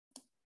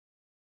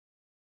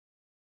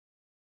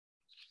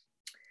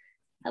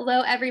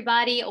Hello,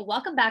 everybody.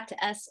 Welcome back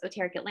to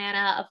Esoteric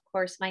Atlanta. Of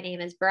course, my name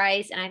is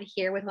Brice, and I'm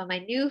here with one of my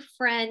new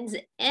friends,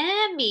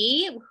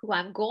 Emmy, who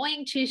I'm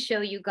going to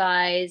show you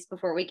guys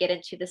before we get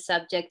into the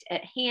subject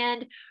at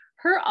hand.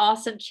 Her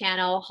awesome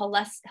channel,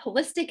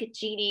 Holistic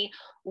Genie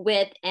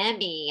with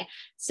Emmy.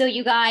 So,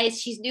 you guys,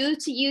 she's new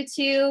to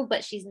YouTube,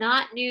 but she's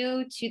not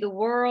new to the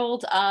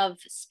world of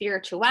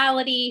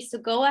spirituality. So,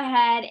 go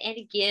ahead and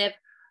give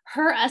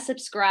her a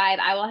subscribe.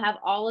 I will have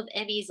all of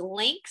Emmy's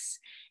links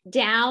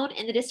down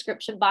in the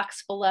description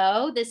box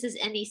below. This is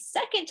Emmy's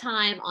second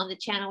time on the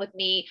channel with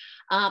me.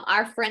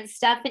 Our friend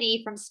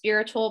Stephanie from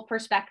Spiritual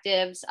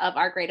Perspectives of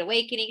Our Great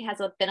Awakening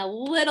has been a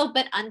little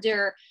bit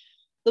under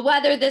the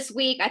weather this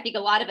week. I think a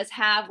lot of us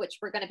have, which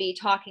we're going to be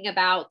talking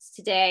about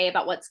today,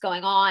 about what's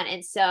going on.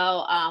 And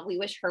so we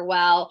wish her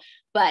well.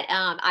 But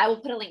I will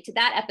put a link to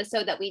that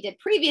episode that we did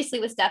previously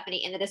with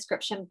Stephanie in the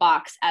description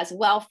box as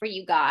well for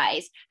you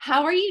guys.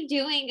 How are you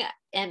doing,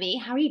 Emmy?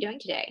 How are you doing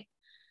today?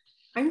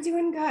 I'm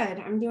doing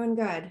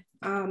good.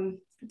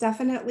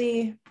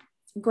 Definitely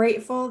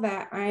grateful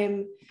that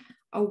I'm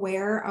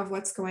aware of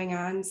what's going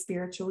on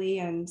spiritually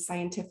and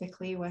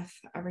scientifically with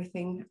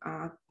everything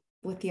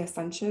with the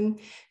ascension,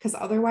 because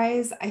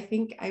otherwise I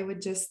think I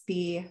would just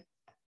be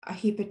a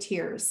heap of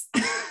tears.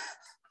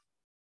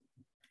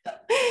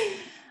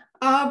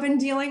 I've been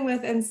dealing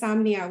with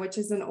insomnia, which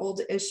is an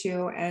old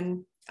issue,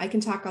 and I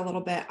can talk a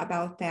little bit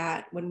about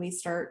that when we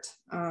start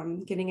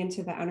getting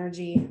into the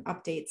energy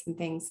updates and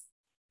things.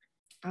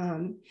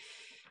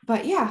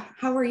 But yeah,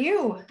 how are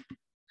you?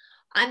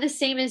 I'm the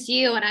same as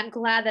you, and I'm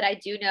glad that I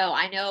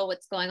know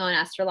what's going on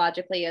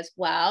astrologically as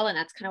well. And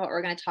that's kind of what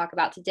we're going to talk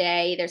about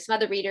today. There's some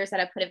other readers that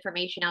I put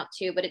information out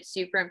to, but it's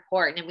super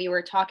important. And we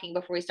were talking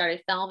before we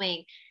started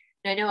filming.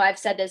 And I know I've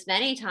said this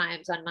many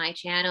times on my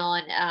channel,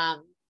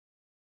 and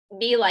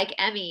me, like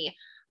Emmy,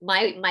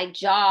 my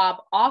job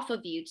off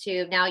of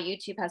YouTube, now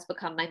YouTube has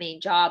become my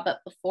main job, but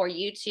before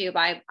YouTube,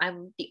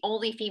 I'm the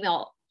only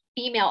female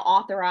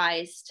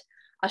authorized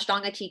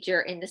Ashtanga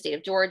teacher in the state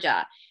of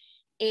Georgia.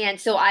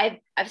 And so I've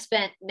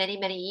spent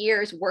many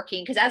years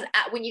working, because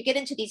when you get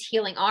into these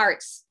healing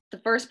arts, the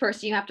first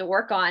person you have to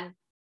work on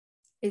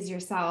is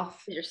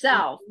yourself.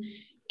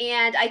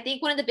 And I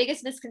think one of the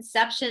biggest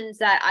misconceptions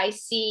that I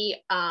see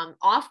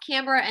off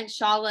camera and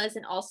shalas,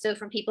 and also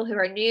from people who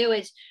are new,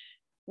 is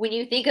when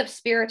you think of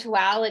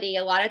spirituality,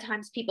 a lot of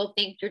times people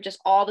think you're just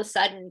all of a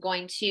sudden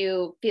going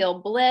to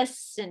feel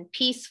bliss and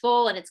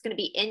peaceful, and it's going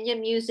to be India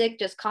music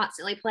just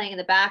constantly playing in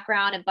the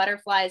background and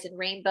butterflies and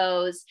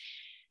rainbows.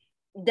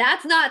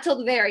 That's not till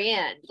the very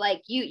end.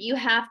 Like you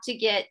have to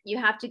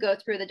go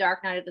through the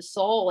dark night of the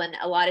soul. And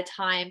a lot of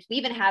times we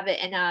even have it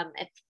in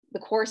the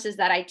courses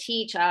that I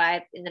teach.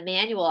 In the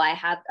manual, I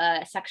have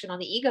a section on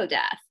the ego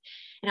death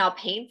and how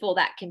painful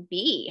that can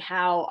be,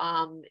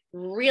 how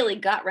really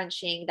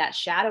gut-wrenching that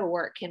shadow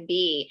work can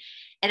be.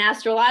 And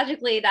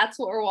astrologically, that's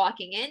what we're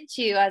walking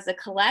into as a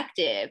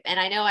collective. And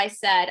I know I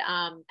said,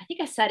 I think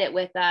I said it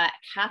with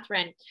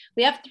Catherine,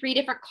 we have 3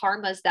 different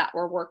karmas that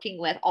we're working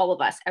with, all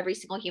of us. Every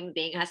single human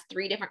being has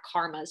 3 different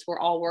karmas we're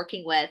all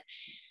working with.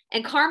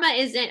 And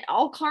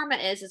all karma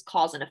is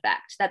cause and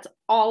effect. That's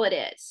all it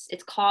is.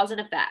 It's cause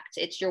and effect.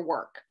 It's your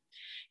work.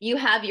 You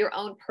have your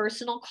own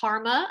personal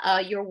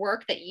karma, your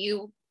work that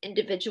you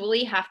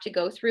individually have to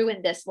go through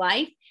in this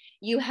life.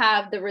 You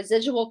have the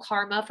residual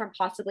karma from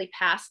possibly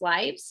past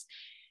lives.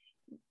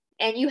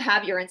 And you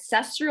have your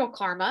ancestral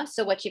karma,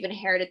 so what you've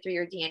inherited through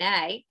your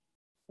DNA,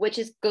 which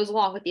goes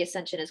along with the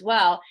ascension as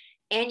well.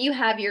 And you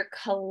have your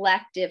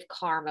collective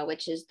karma,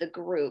 which is the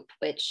group,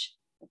 which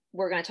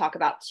we're going to talk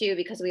about too,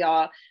 because we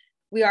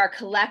are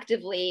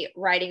collectively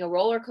riding a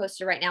roller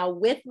coaster right now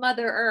with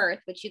Mother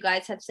Earth, which you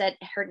guys have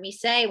heard me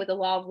say with the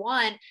law of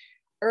one.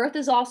 Earth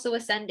is also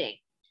ascending.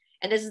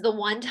 And this is the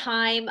one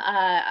time,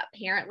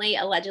 apparently,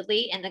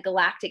 allegedly, in the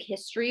galactic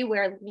history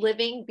where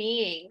living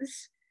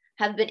beings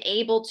have been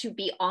able to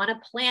be on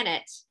a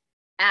planet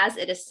as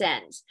it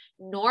ascends.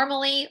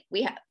 Normally,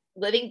 we have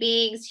living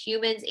beings,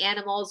 humans,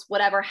 animals,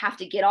 whatever, have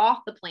to get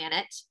off the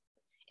planet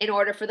in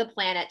order for the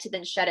planet to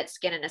then shed its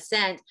skin and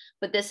ascend.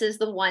 But this is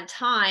the one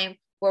time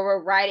where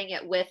we're riding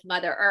it with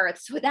Mother Earth.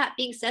 So with that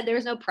being said,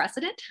 there's no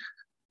precedent.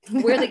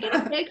 We're the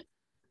guinea pig.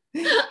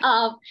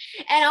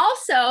 And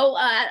also,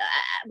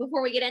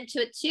 before we get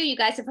into it too, you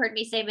guys have heard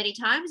me say many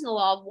times in the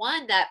law of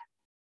one that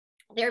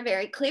they're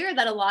very clear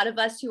that a lot of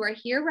us who are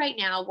here right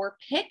now were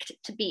picked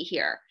to be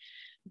here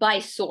by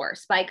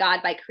source, by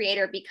God, by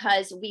creator,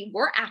 because we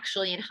were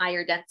actually in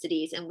higher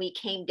densities and we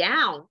came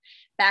down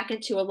back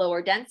into a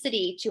lower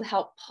density to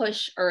help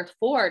push Earth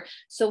forward.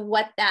 So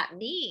what that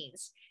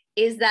means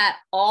is that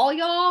all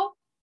y'all,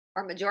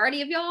 or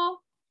majority of y'all,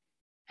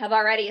 have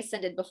already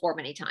ascended before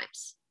many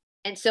times.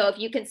 And so if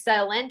you can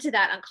settle into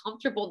that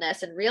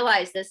uncomfortableness and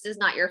realize this is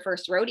not your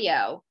first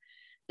rodeo,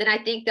 then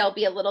I think there'll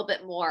be a little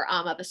bit more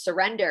of a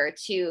surrender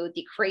to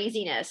the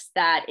craziness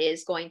that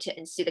is going to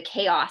ensue, the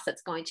chaos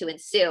that's going to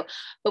ensue.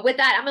 But with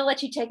that, I'm going to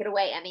let you take it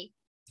away, Emmy.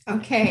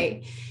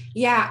 Okay.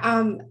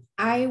 Yeah.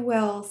 I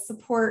will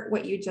support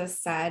what you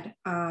just said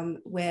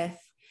with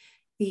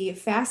the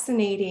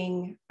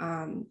fascinating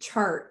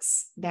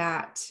charts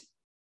that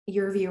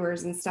your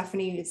viewers and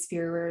Stephanie's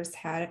viewers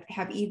have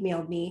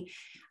emailed me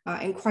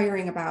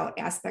inquiring about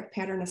aspect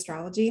pattern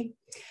astrology.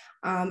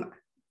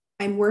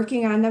 I'm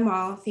working on them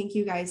all. Thank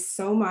you guys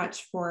so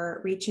much for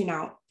reaching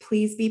out.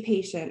 Please be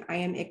patient. I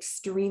am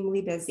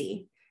extremely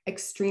busy.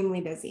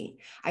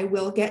 I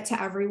will get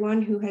to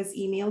everyone who has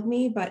emailed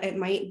me, but it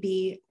might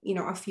be,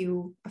 a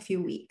few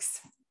weeks.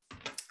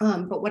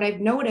 But what I've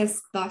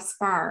noticed thus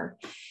far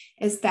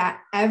is that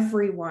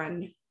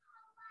everyone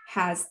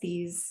has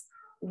these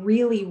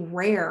really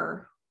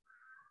rare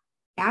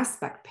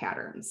aspect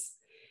patterns.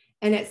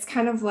 And it's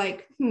kind of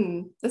like,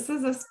 this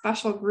is a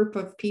special group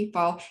of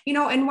people,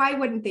 and why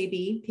wouldn't they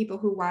be? People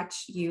who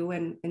watch you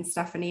and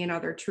Stephanie and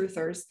other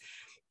truthers,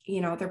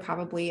 they're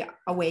probably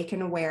awake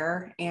and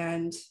aware.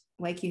 And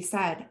like you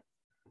said,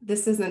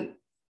 this isn't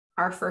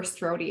our first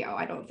rodeo,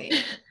 I don't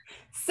think.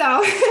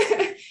 So,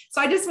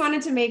 so I just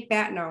wanted to make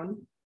that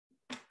known.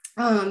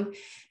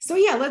 So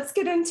yeah, let's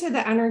get into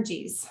the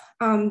energies.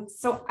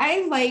 So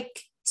I like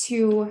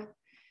to,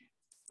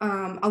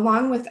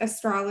 along with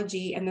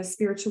astrology and the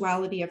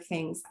spirituality of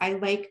things, I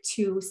like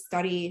to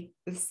study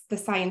the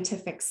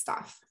scientific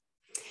stuff.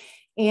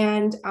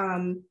 And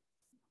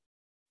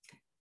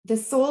the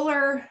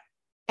solar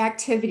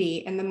activity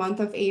in the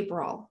month of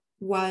April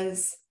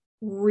was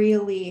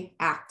really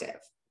active.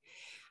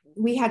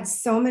 We had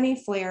so many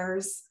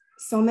flares,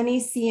 so many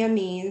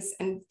CMEs.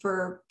 And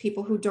for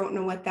people who don't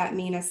know what that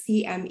means, a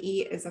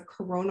CME is a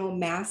coronal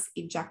mass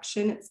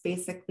ejection. It's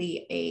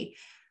basically a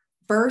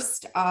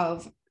burst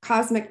of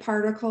cosmic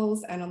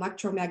particles and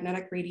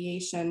electromagnetic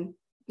radiation,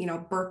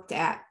 burped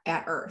at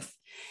Earth.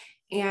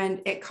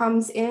 And it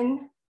comes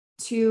in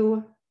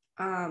to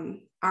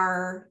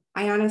our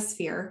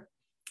ionosphere.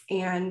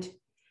 And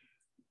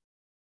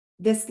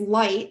this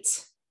light,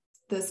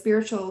 the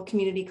spiritual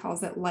community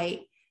calls it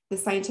light. The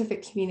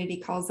scientific community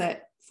calls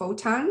it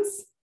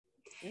photons.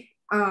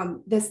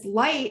 This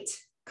light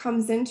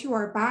comes into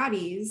our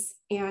bodies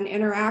and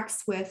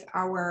interacts with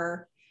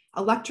our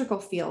electrical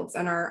fields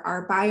and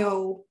our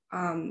bio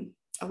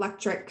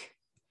electric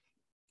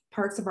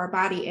parts of our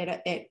body.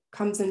 It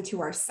comes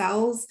into our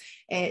cells.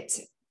 It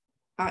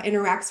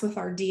interacts with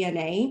our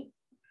DNA.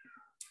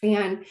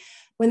 And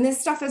when this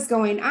stuff is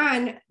going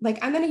on, like,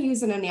 I'm going to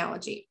use an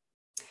analogy.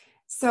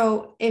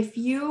 So if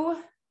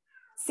you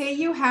say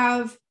you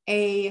have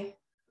a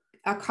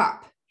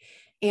cup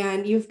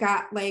and you've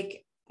got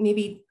like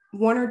maybe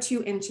 1 or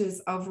 2 inches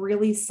of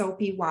really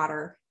soapy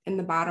water in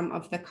the bottom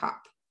of the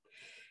cup,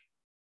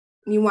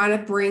 you want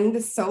to bring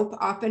the soap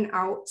up and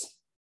out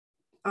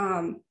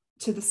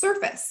to the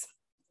surface.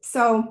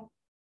 So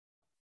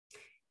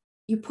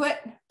you put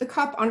the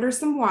cup under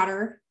some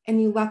water and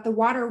you let the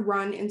water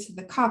run into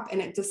the cup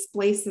and it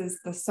displaces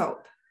the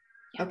soap.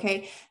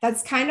 Okay,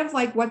 that's kind of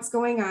like what's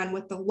going on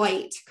with the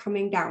light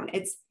coming down.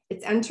 It's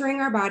entering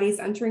our bodies,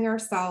 entering our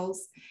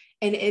cells,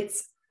 and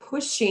it's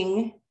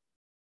pushing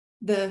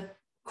the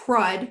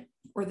crud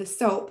or the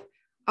soap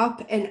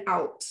up and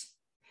out.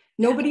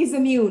 Nobody's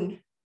immune.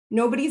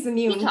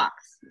 Detox.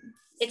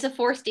 It's a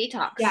forced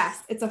detox.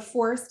 Yes, it's a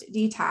forced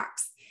detox.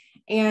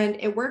 And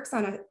it works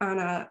on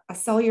a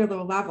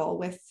cellular level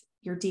with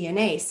your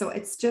DNA. So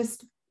it's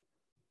just,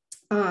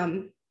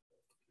 and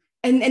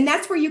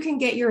that's where you can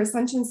get your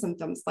ascension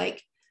symptoms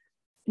like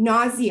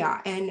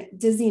nausea and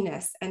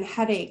dizziness and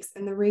headaches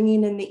and the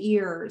ringing in the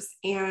ears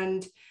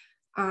and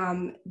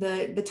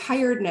the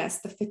tiredness,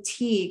 the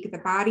fatigue, the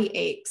body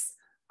aches.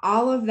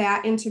 All of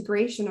that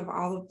integration of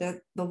all of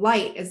the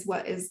light is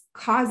what is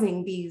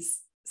causing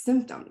these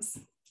symptoms.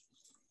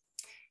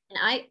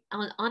 And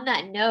on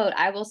that note,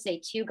 I will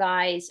say too,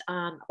 guys,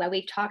 well,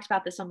 we've talked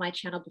about this on my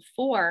channel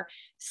before,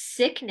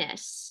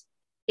 sickness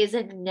is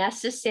a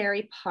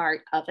necessary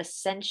part of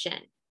ascension.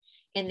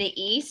 In the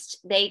East,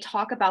 they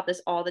talk about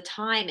this all the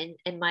time. And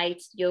in my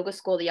yoga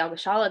school, the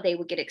Yagashala, they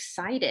would get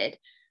excited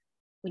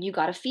when you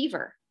got a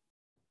fever.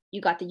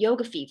 You got the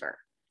yoga fever.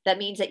 That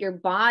means that your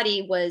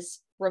body was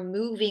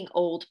removing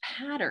old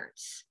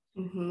patterns.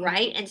 Mm-hmm.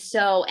 Right.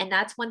 And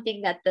that's one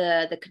thing that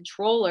the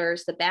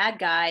controllers, the bad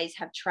guys,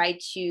 have tried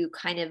to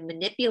kind of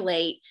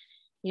manipulate.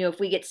 If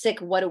we get sick,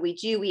 what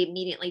do? We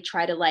immediately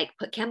try to like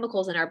put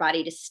chemicals in our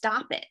body to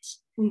stop it.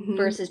 Mm-hmm.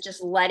 Versus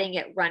just letting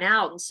it run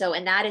out.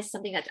 And that is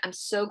something that I'm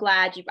so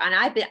glad and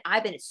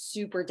I've been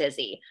super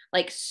dizzy,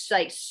 like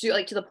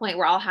to the point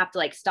where I'll have to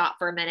like stop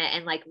for a minute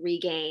and like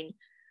regain,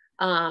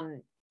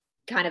 kind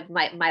of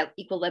my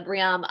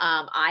equilibrium.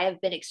 I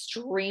have been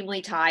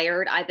extremely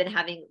tired. I've been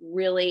having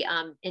really,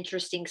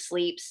 interesting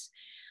sleeps.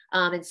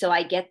 And so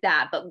I get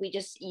that, but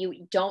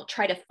you don't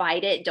try to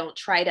fight it. Don't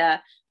try to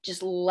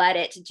just let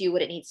it do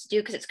what it needs to do,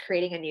 because it's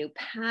creating a new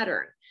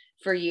pattern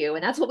for you.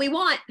 And that's what we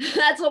want.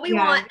 That's what we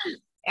want.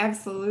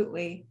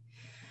 Absolutely.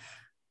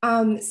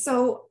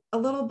 So a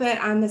little bit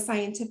on the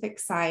scientific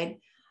side,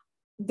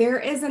 there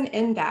is an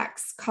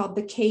index called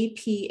the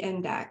KP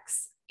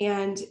index,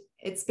 and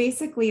it's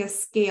basically a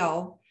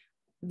scale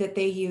that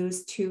they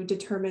use to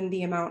determine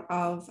the amount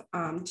of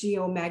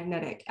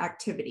geomagnetic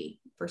activity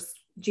for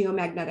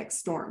geomagnetic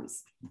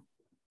storms.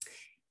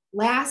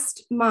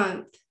 Last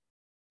month,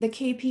 the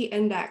KP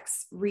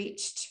index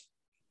reached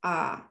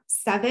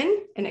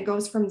 7, and it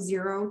goes from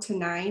 0 to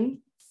 9.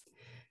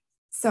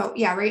 So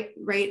yeah, right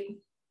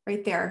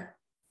there.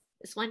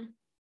 This one.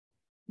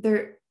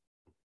 There,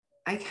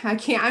 I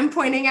can't. I'm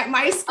pointing at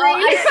my screen. Oh,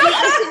 I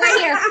see right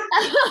here.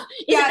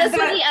 Yeah, this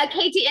one the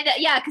KT index?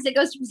 Yeah, because it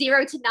goes from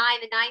 0 to 9.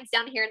 The 9's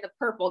down here in the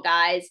purple,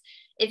 guys.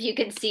 If you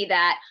can see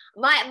that,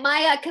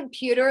 my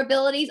computer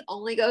abilities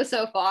only go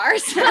so far.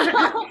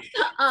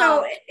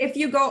 So if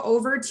you go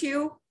over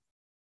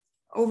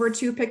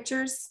two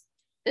pictures,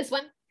 this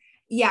one.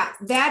 Yeah,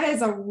 that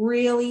is a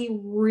really,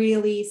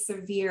 really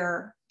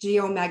severe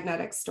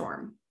geomagnetic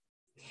storm.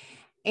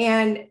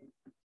 And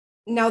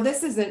now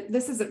this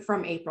isn't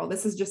from April.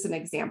 This is just an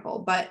example,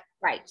 but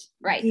right.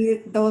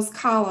 Those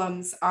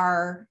columns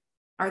are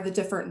the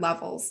different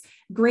levels.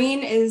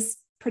 Green is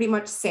pretty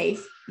much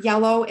safe.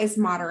 Yellow is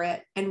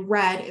moderate, and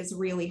red is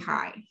really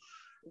high.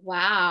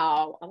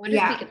 Wow. I wonder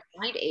if we can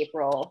find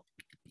April.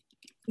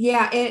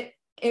 Yeah,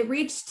 it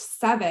reached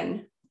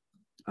 7,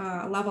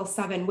 level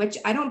 7, which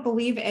I don't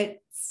believe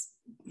it's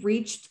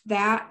reached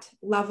that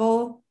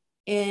level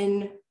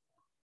in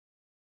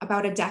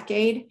about a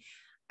decade.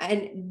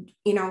 And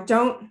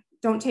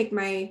don't take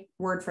my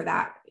word for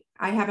that.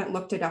 I haven't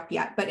looked it up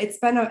yet, but it's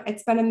been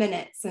a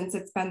minute since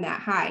it's been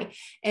that high.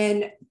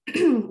 And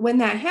when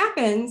that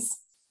happens,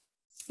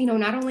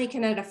 not only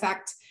can it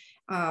affect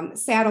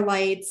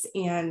satellites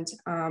and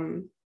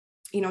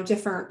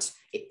different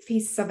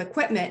pieces of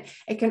equipment,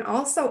 it can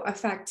also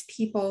affect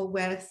people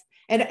with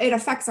it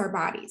affects our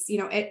bodies.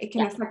 It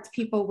can affect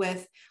people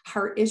with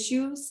heart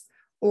issues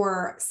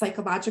or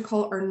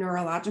psychological or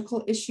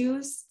neurological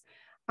issues.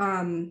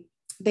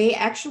 They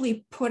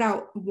actually put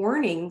out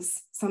warnings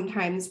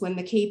sometimes when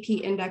the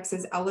KP index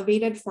is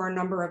elevated for a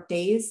number of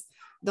days.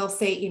 They'll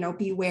say,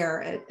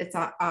 beware, it's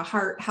a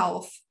heart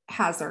health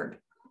hazard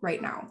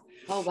right now.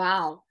 Oh,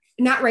 wow.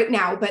 Not right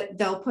now, but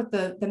they'll put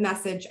the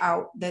message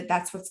out that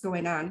that's what's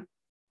going on.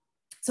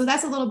 So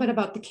that's a little bit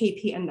about the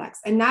KP index.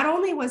 And not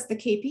only was the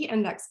KP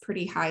index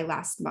pretty high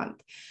last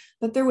month,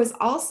 but there was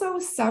also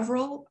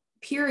several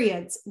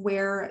periods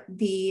where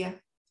the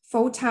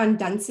photon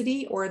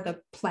density or the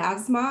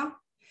plasma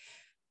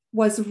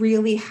was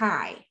really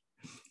high.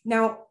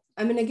 Now,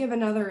 I'm going to give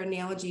another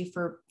analogy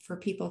for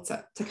people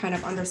to kind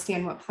of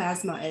understand what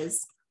plasma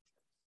is.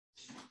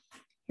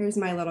 Here's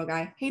my little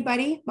guy. Hey,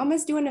 buddy,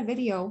 Mama's doing a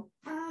video.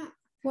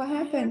 What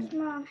happened?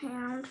 Mom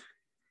hand.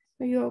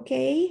 Are you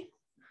okay?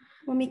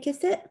 Want me to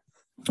kiss it?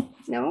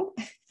 No?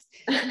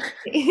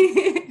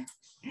 Thank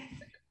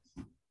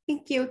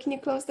you. Can you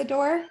close the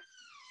door?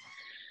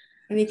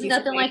 I think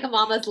nothing like a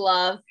mama's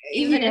love.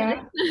 Even if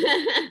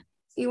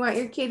you want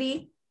your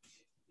kitty?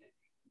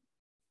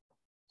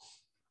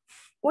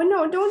 Well,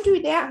 no, don't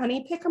do that,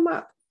 honey. Pick him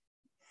up.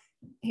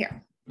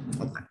 Here.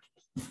 Hold on.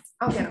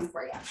 I'll get him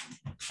for you.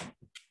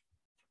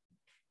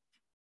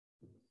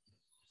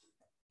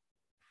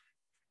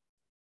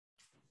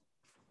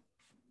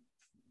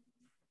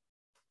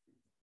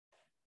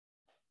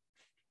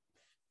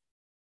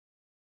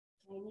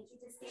 I need you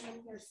to stay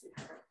in here,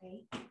 sweetheart,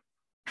 okay?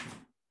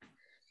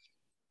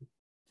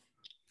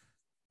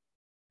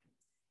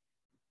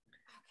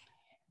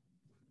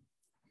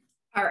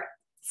 All right,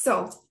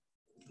 so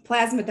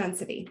plasma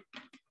density.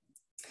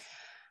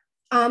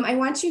 I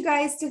want you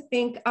guys to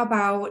think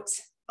about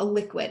a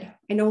liquid.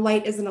 I know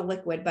light isn't a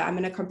liquid, but I'm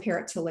going to compare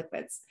it to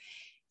liquids.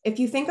 If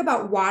you think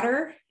about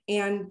water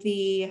and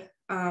the,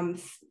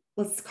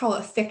 let's call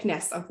it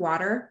thickness of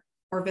water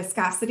or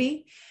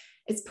viscosity,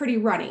 it's pretty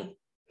runny.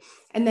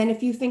 And then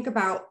if you think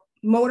about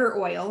motor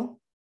oil,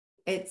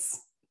 it's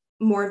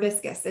more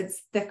viscous,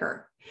 it's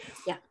thicker.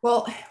 Yeah.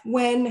 Well,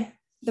 when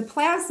the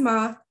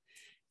plasma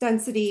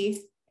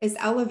density is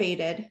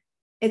elevated,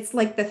 it's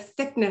like the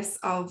thickness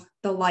of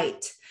the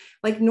light.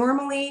 Like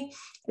normally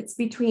it's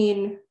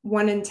between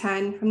 1 and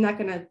 10. I'm not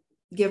going to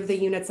give the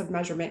units of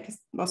measurement because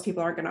most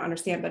people aren't going to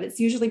understand, but it's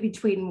usually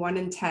between 1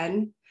 and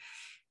 10.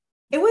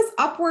 It was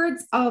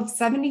upwards of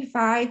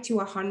 75 to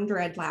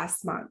 100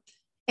 last month.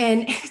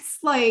 And it's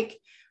like,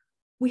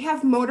 we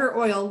have motor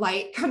oil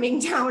light coming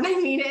down. I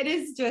mean, it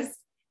is just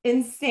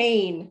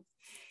insane.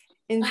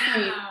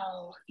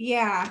 Wow.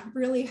 Yeah,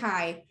 really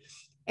high.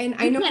 And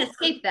I you know can't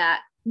escape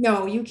that.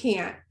 No, you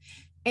can't.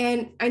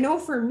 And I know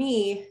for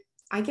me,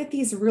 I get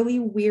these really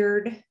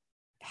weird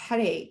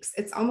headaches.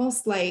 It's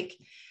almost like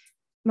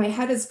my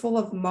head is full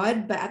of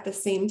mud, but at the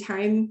same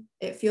time,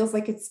 it feels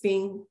like it's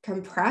being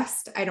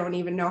compressed. I don't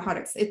even know how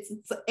to,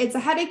 it's a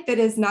headache that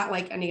is not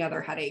like any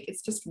other headache.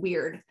 It's just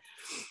weird.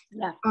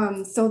 Yeah.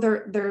 So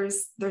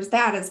there's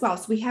that as well.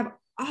 So we have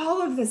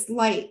all of this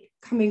light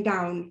coming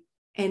down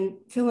and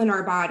filling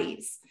our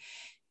bodies.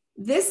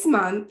 This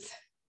month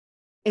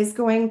is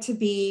going to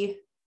be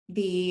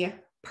the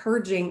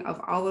purging of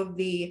all of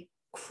the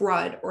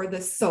crud or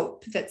the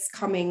soap that's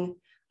coming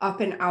up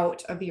and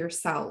out of your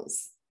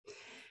cells.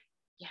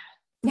 Yeah.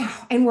 Now,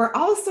 and we're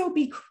also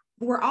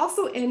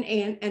in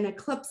an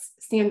eclipse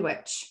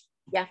sandwich.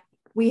 Yeah.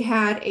 We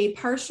had a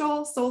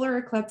partial solar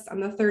eclipse on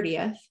the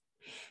 30th,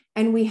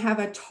 And we have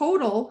a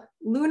total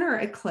lunar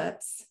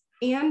eclipse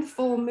and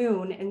full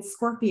moon in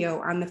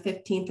Scorpio on the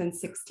 15th and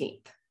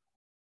 16th.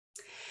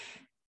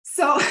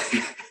 So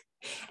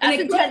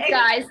that's intense,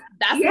 guys.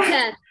 That's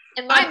intense.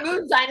 And my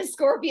moon sign is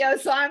Scorpio,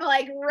 so I'm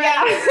like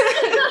ready.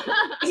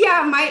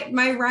 Yeah,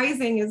 my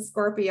rising is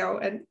Scorpio,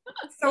 and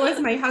so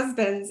is my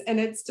husband's. And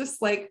it's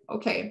just like,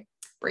 okay,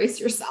 brace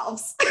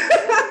yourselves.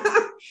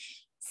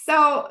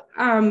 So,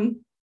 and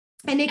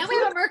we have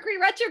a Mercury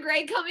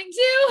retrograde coming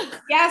too.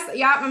 Yes,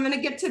 yeah, I'm going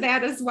to get to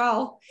that as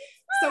well.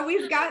 So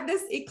we've got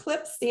this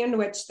eclipse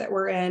sandwich that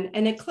we're in,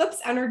 and eclipse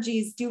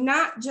energies do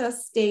not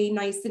just stay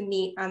nice and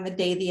neat on the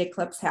day the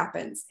eclipse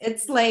happens.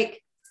 It's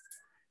like,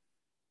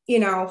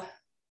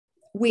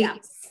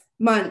 weeks,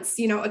 months,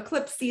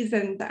 eclipse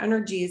season, the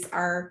energies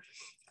are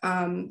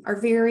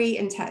very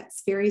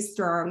intense, very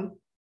strong,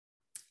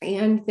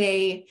 and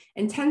they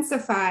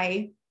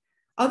intensify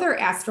other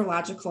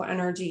astrological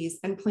energies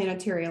and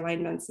planetary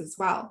alignments as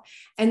well.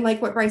 And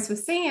like what Brice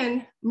was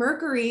saying,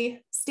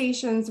 Mercury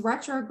stations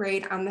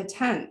retrograde on the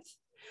 10th.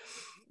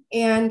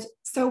 And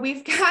so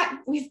we've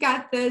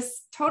got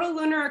this total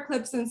lunar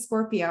eclipse in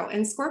Scorpio,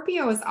 and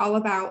Scorpio is all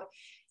about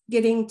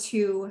getting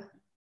to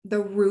the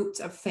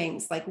root of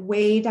things, like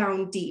way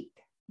down deep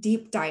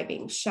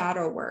diving,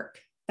 shadow work,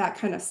 that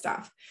kind of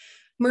stuff.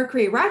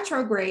 Mercury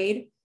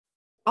retrograde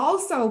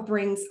also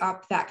brings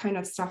up that kind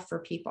of stuff for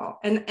people.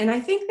 And I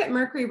think that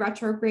Mercury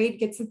retrograde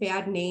gets a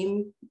bad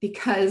name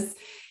because,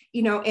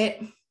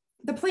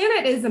 the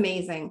planet is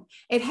amazing.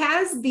 It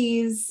has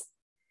these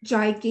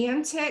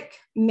gigantic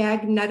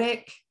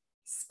magnetic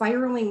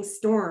spiraling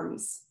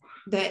storms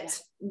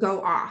that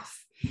go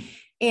off.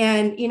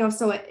 And,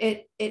 so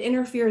it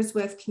interferes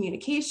with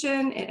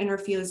communication, it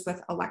interferes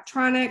with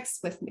electronics,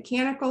 with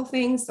mechanical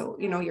things. So,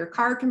 your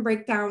car can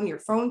break down, your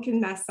phone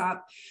can mess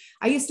up.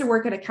 I used to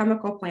work at a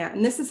chemical plant,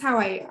 and this is how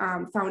I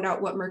found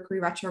out what Mercury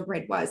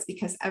retrograde was,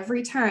 because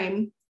every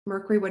time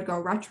Mercury would go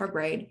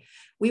retrograde,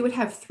 we would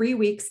have 3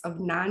 weeks of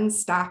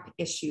nonstop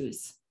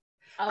issues.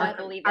 I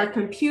believe our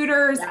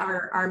computers,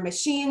 our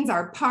machines,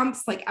 our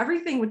pumps, like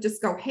everything would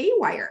just go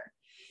haywire.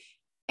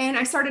 And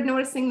I started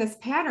noticing this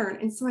pattern.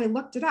 And so I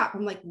looked it up.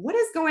 I'm like, what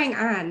is going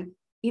on,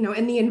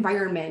 in the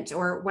environment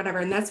or whatever?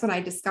 And that's when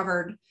I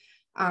discovered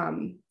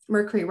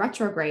Mercury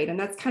retrograde. And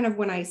that's kind of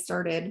when I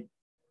started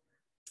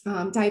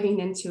diving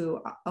into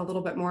a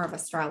little bit more of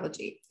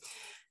astrology.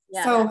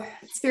 Yeah, so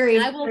it's very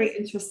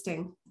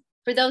interesting.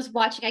 For those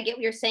watching, I get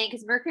what you're saying,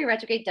 because Mercury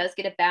retrograde does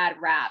get a bad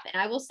rap.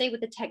 And I will say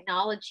with the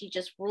technology,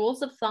 just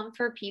rules of thumb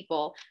for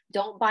people: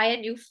 don't buy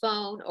a new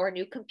phone or a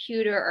new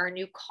computer or a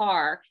new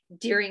car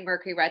during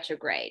Mercury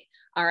retrograde.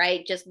 All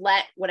right. Just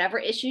let whatever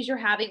issues you're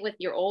having with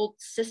your old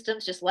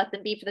systems, just let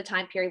them be for the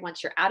time period.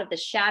 Once you're out of the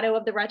shadow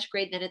of the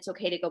retrograde, then it's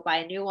okay to go buy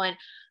a new one.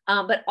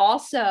 But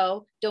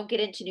also don't get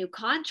into new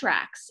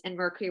contracts in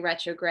Mercury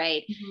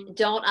retrograde. Mm-hmm.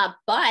 Don't,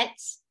 but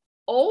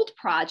old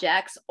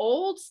projects,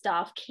 old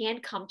stuff can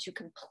come to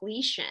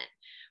completion,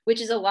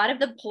 which is a lot of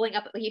them pulling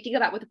up. You think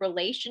about with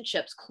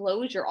relationships,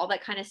 closure, all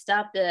that kind of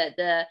stuff,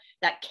 that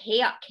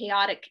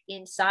chaotic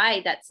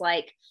inside that's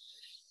like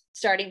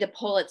starting to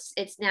pull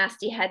its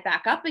nasty head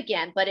back up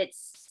again, but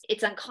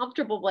it's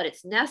uncomfortable, but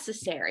it's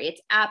necessary.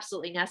 It's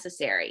absolutely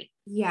necessary.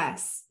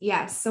 Yes.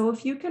 So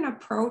if you can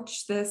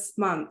approach this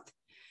month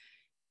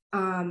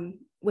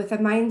with a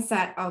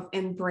mindset of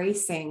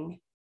embracing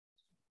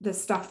the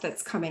stuff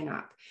that's coming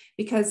up,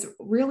 because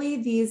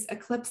really these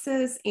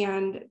eclipses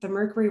and the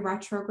Mercury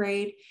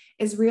retrograde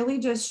is really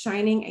just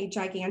shining a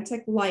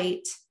gigantic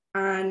light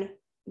on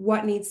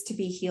what needs to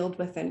be healed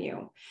within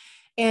you.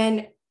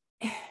 And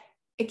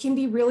it can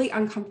be really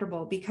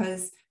uncomfortable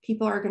because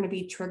people are going to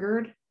be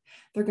triggered.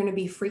 They're going to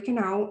be freaking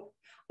out.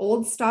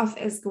 Old stuff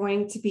is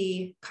going to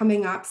be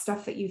coming up,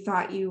 stuff that you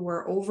thought you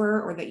were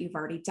over or that you've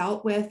already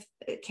dealt with.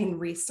 It can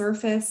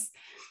resurface.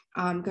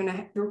 We're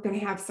going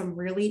to have some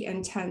really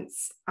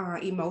intense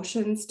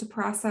emotions to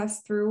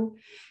process through.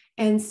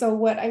 And so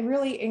what I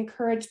really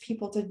encourage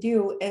people to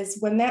do is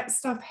when that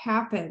stuff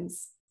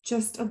happens,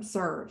 just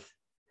observe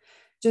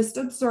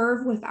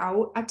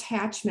without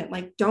attachment.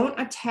 Like, don't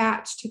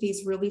attach to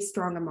these really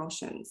strong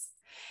emotions.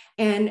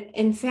 And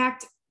in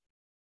fact,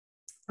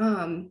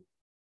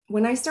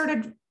 when I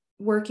started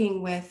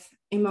working with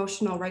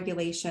emotional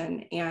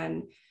regulation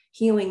and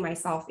healing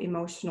myself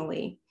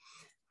emotionally,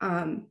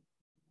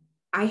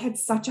 I had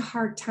such a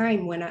hard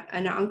time when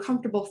an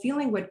uncomfortable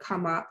feeling would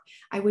come up.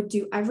 I would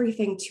do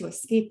everything to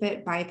escape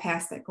it,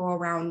 bypass it, go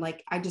around.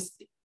 Like I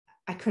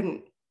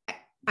couldn't.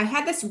 I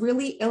had this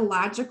really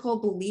illogical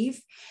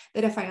belief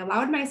that if I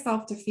allowed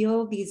myself to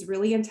feel these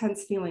really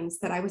intense feelings,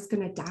 that I was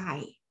going to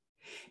die,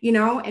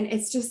 and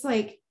it's just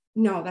like,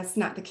 no, that's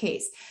not the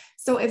case.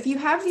 So if you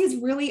have these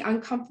really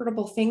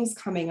uncomfortable things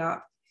coming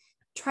up,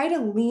 try to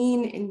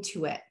lean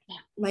into it.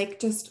 Like,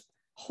 just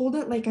hold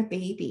it like a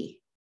baby.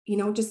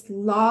 Just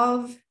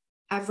love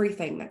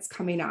everything that's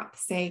coming up.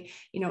 Say,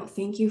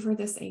 thank you for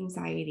this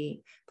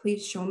anxiety.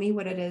 Please show me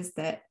what it is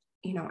that,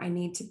 I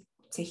need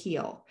to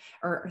heal,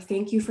 or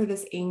thank you for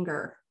this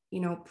anger.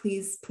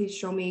 please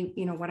show me,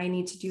 what I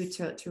need to do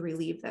to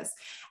relieve this.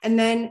 And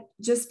then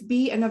just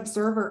be an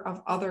observer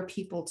of other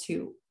people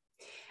too,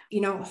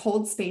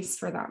 hold space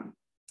for them.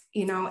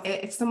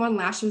 If someone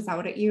lashes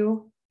out at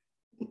you,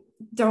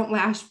 don't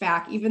lash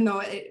back, even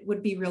though it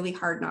would be really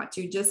hard not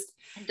to.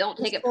 And don't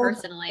take it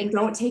personally. And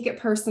don't take it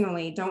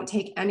personally. Don't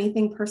take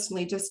anything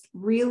personally. Just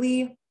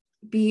really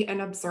be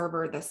an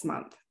observer this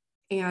month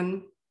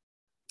and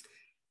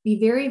be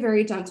very,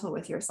 very gentle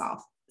with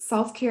yourself.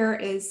 Self-care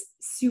is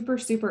super,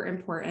 super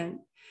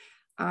important.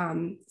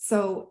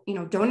 So,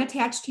 don't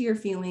attach to your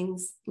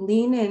feelings,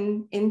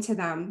 lean into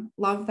them,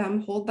 love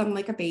them, hold them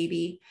like a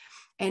baby.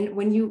 And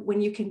when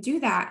you can do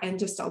that and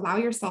just allow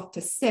yourself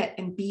to sit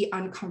and be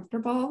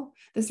uncomfortable,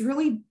 this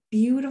really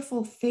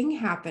beautiful thing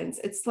happens.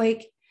 It's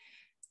like,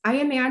 I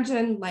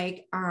imagine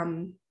like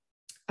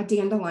a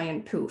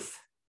dandelion poof,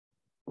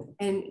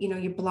 and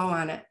you blow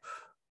on it.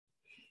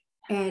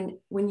 And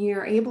when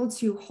you're able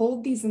to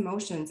hold these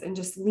emotions and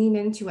just lean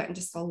into it and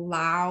just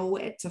allow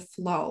it to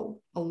flow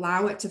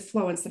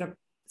instead of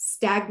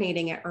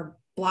stagnating it or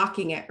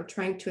blocking it or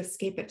trying to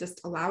escape it,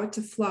 just allow it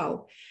to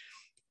flow.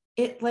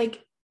 It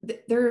like,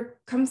 there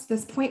comes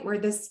this point where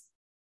this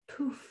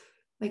poof,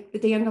 like the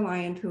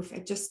dandelion poof,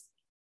 it just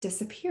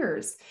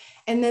disappears.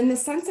 And then the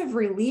sense of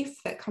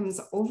relief that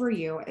comes over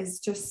you is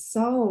just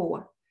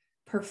so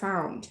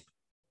profound.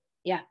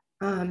 Yeah.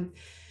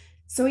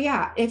 So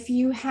yeah, if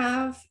you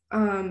have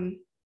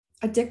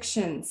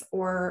addictions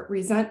or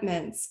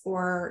resentments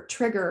or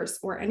triggers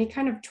or any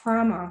kind of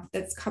trauma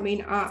that's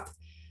coming up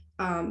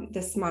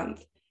this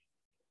month,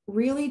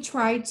 really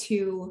try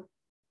to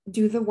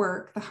do the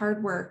work, the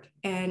hard work.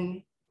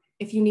 And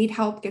if you need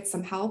help, get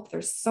some help.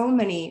 There's so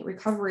many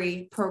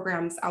recovery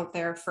programs out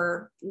there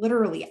for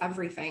literally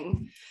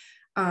everything.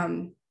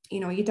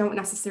 You don't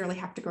necessarily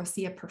have to go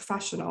see a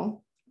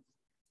professional.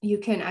 You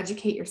can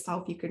educate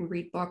yourself. You can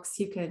read books.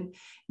 You can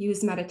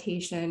use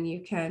meditation.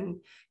 You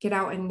can get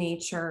out in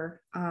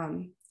nature.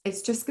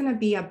 It's just going to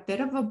be a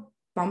bit of a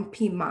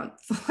bumpy month.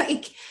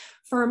 Like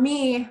for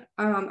me,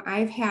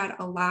 I've had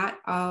a lot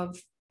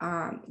of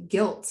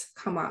guilt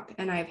come up,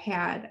 and I've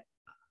had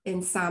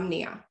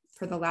insomnia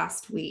for the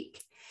last week.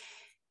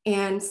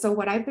 And so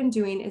what I've been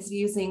doing is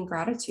using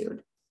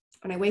gratitude.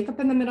 When I wake up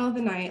in the middle of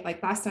the night,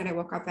 like last night, I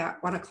woke up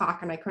at 1 o'clock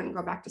and I couldn't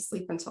go back to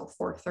sleep until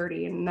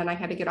 4:30. And then I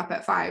had to get up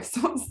at 5.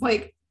 So it's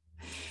like,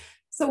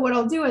 so what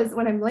I'll do is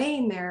when I'm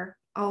laying there,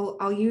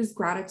 I'll use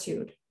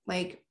gratitude.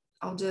 Like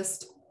I'll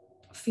just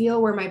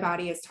feel where my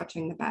body is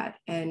touching the bed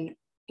and,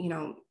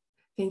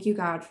 thank you,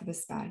 God, for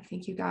this bed.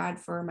 Thank you, God,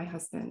 for my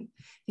husband.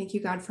 Thank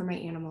you, God, for my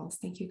animals.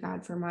 Thank you,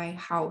 God, for my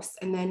house.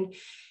 And then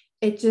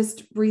it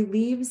just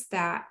relieves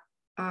that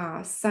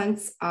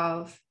sense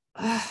of,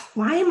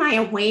 why am I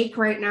awake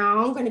right now?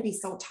 I'm going to be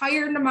so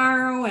tired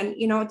tomorrow. And,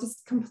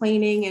 just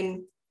complaining.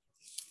 And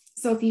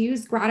so if you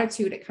use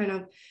gratitude, it kind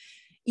of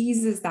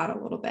eases that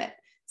a little bit.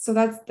 So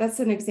that's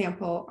an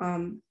example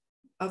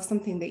of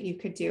something that you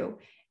could do.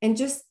 And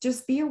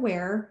just be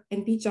aware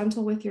and be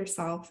gentle with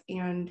yourself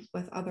and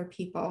with other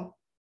people.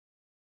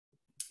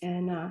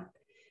 And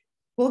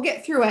we'll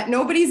get through it.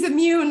 Nobody's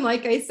immune.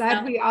 Like I said,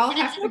 no. We all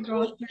have to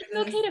go through this.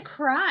 It's okay to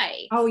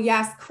cry. Oh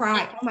yes,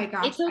 cry. Oh my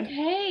gosh. It's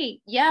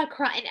okay. Yeah,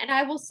 cry. And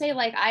I will say,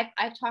 like,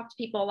 I've talked to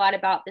people a lot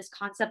about this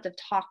concept of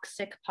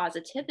toxic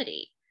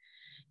positivity.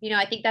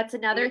 I think that's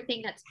another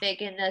thing that's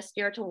big in the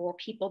spiritual world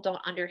people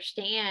don't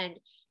understand.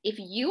 If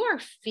you are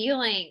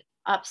feeling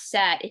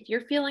upset, if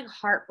you're feeling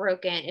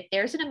heartbroken, if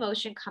there's an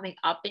emotion coming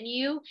up in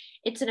you,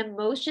 it's an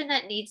emotion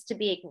that needs to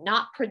be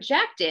not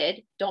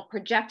projected. Don't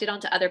project it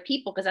onto other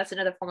people, because that's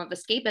another form of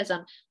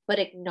escapism, but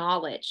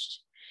acknowledged.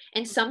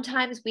 And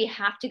sometimes we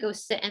have to go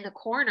sit in the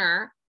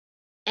corner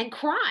and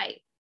cry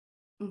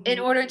in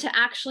order to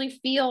actually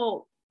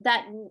feel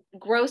that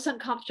gross,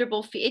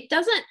 uncomfortable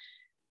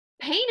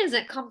pain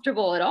isn't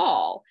comfortable at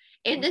all.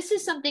 And this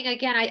is something,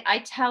 again, I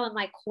tell in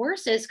my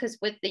courses, because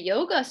with the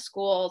yoga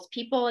schools,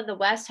 people in the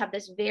West have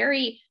this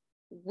very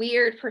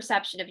weird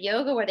perception of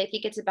yoga where they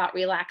think it's about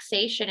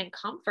relaxation and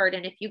comfort.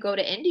 And if you go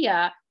to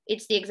India,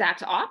 it's the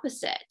exact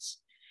opposite.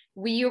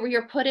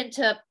 You're put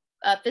into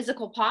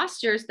physical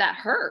postures that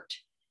hurt.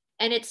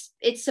 And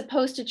it's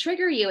supposed to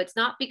trigger you. It's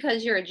not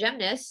because you're a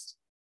gymnast.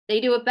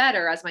 They do it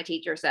better, as my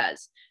teacher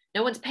says.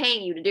 No one's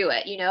paying you to do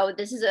it.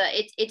 This is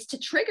it's to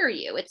trigger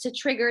you. It's to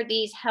trigger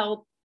these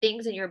held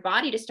things in your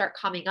body to start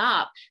coming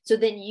up, so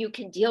then you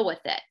can deal with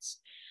it.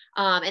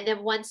 And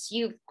then once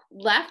you've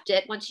left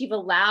it, once you've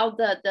allowed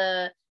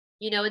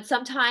and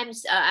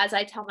sometimes, as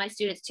I tell my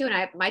students too,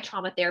 and my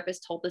trauma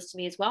therapist told this to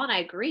me as well, and I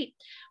agree,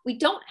 we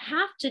don't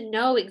have to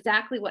know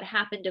exactly what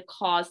happened to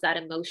cause that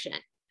emotion.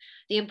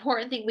 The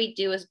important thing we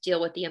do is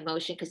deal with the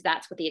emotion, because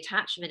that's what the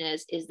attachment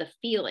is the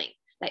feeling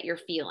that you're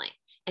feeling.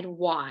 And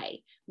why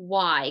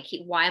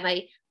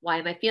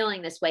am I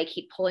feeling this way?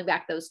 Keep pulling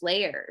back those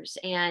layers.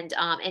 And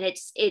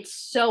it's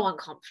so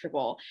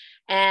uncomfortable.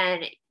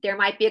 And there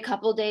might be a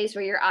couple of days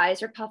where your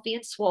eyes are puffy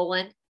and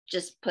swollen.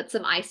 just put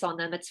some ice on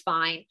them. It's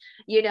fine,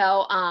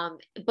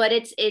 but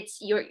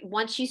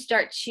once you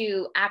start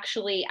to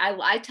actually,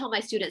 I tell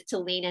my students to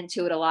lean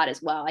into it a lot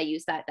as well. I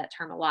use that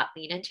term a lot,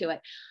 lean into it.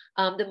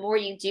 The more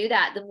you do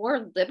that, the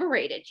more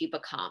liberated you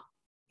become.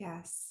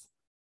 Yes.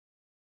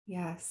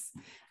 Yes.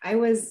 I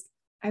was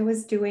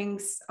doing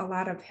a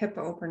lot of hip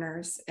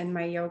openers in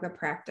my yoga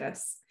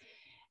practice.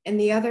 And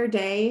the other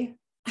day,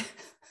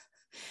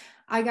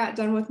 I got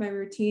done with my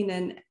routine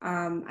and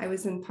I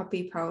was in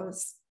puppy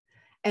pose.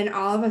 And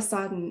all of a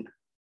sudden,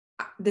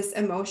 this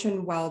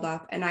emotion welled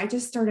up and I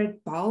just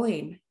started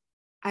bawling.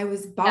 I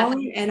was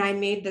bawling and I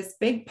made this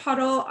big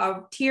puddle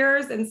of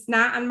tears and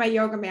snot on my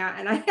yoga mat.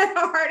 And I had the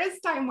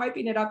hardest time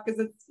wiping it up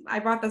because I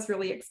bought this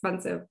really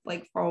expensive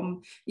like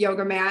foam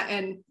yoga mat.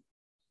 And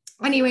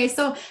anyway,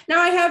 so now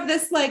I have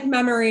this like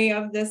memory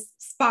of this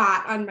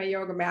spot on my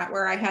yoga mat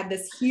where I had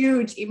this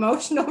huge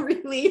emotional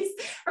release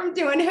from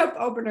doing hip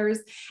openers.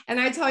 And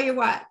I tell you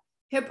what,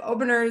 hip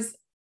openers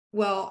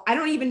I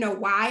don't even know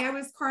why I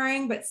was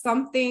crying, but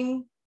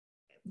something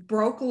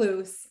broke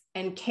loose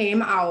and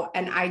came out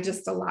and I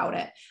just allowed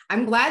it.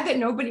 I'm glad that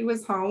nobody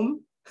was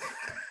home.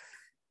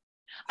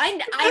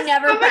 I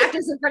never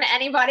practice in front of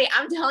anybody.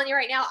 I'm telling you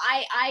right now,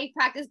 I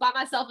practice by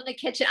myself in the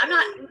kitchen. I'm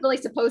not really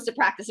supposed to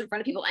practice in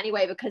front of people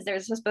anyway, because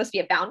there's supposed to be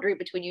a boundary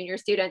between you and your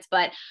students.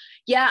 But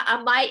yeah,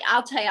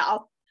 I'll tell you, a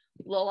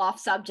little off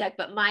subject,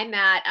 but my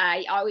mat,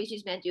 I always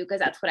use Mandu because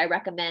that's what I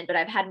recommend. But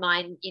I've had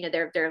mine,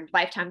 they're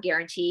lifetime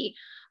guarantee.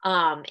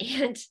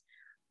 And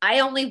I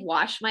only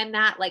wash my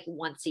mat like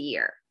once a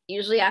year.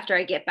 Usually after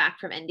I get back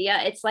from India.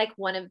 It's like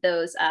one of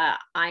those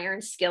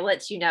iron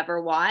skillets you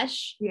never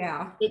wash.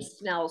 Yeah. It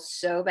smells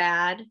so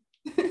bad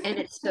and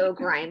it's so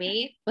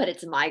grimy, but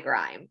it's my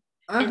grime.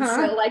 And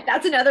so like,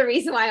 that's another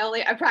reason why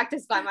I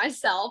practice by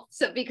myself.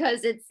 So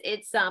because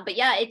but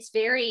yeah, it's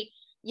very,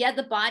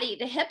 the body,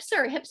 the hips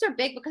are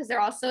big because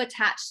they're also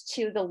attached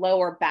to the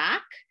lower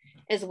back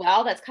as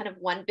well. That's kind of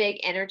one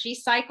big energy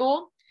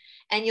cycle.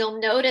 And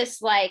you'll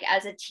notice, like,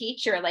 as a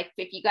teacher, like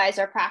if you guys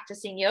are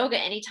practicing yoga,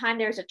 anytime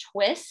there's a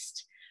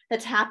twist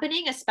that's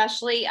happening,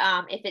 especially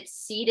if it's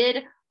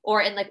seated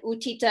or in like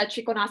Utthita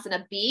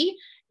Trikonasana B,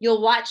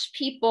 you'll watch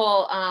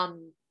people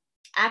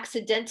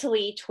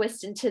accidentally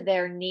twist into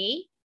their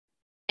knee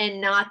and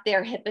not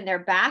their hip and their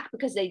back,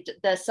 because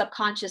the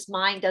subconscious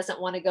mind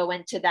doesn't want to go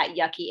into that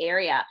yucky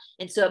area.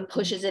 And so it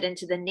pushes it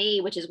into the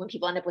knee, which is when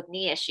people end up with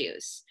knee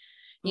issues.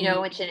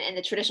 Which in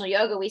the traditional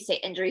yoga, we say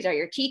injuries are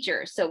your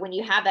teachers. So when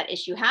you have that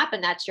issue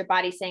happen, that's your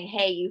body saying,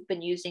 hey, you've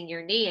been using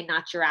your knee and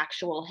not your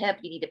actual hip.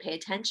 You need to pay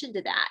attention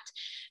to that,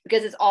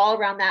 because it's all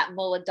around that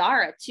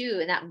Muladhara too.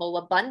 And that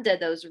Mula Bandha,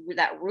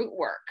 that root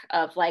work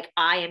of like,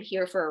 I am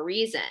here for a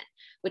reason,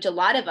 which a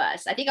lot of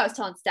us, I think I was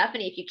telling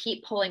Stephanie, if you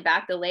keep pulling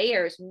back the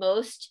layers,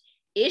 most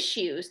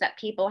issues that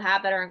people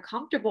have that are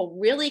uncomfortable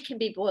really can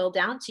be boiled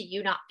down to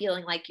you not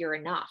feeling like you're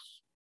enough.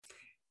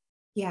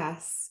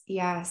 Yes.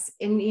 Yes.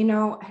 And,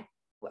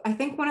 I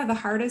think one of the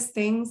hardest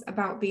things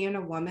about being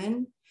a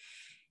woman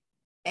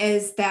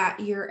is that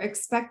you're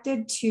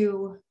expected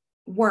to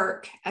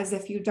work as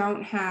if you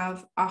don't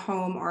have a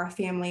home or a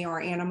family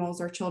or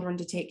animals or children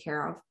to take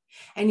care of.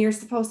 And you're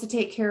supposed to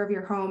take care of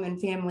your home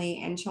and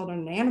family and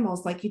children and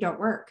animals like you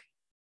don't work.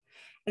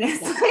 And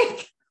it's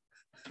like,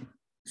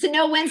 it's a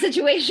no-win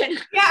situation.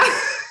 Yeah.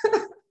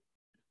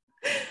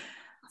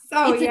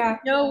 So it's a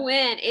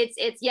no-win.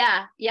 It's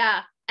yeah.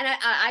 And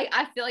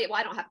I feel like, well,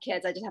 I don't have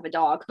kids. I just have a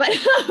dog, but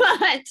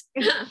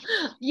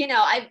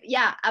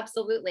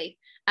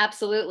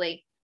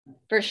absolutely,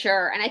 for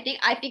sure. And I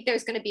think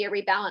there's going to be a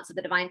rebalance of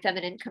the divine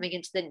feminine coming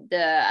into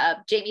the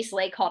Jamie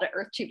Slay called it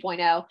Earth 2.0.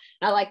 And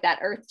I like that,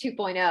 Earth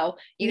 2.0,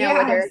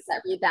 where there's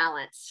that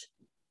rebalance.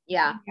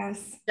 Yeah.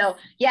 Yes. So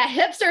yeah,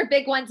 hips are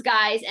big ones,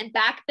 guys, and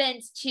back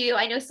bends too.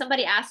 I know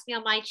somebody asked me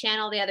on my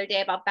channel the other day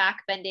about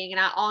back bending,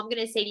 and all I'm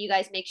going to say to you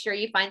guys, make sure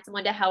you find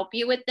someone to help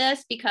you with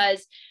this,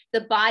 because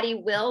the body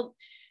will,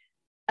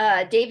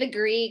 David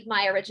Grieg,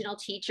 my original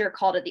teacher,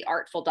 called it the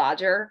artful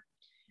dodger.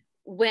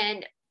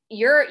 When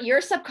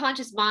your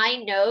subconscious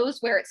mind knows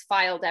where it's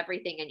filed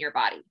everything in your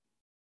body.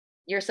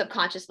 Your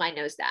subconscious mind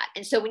knows that.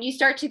 And so when you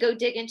start to go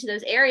dig into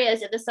those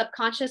areas, if the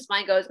subconscious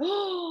mind goes,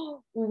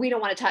 oh, we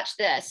don't want to touch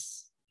this,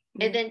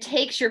 it then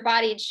takes your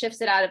body and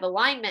shifts it out of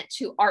alignment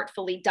to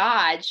artfully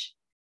dodge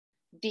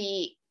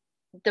the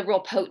real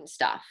potent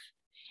stuff.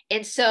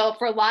 And so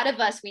for a lot of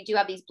us, we do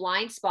have these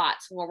blind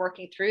spots when we're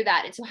working through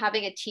that. And so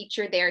having a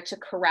teacher there to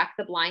correct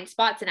the blind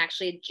spots and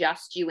actually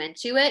adjust you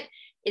into it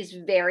is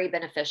very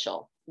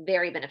beneficial,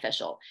 very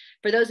beneficial.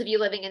 For those of you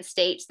living in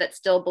states that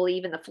still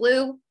believe in the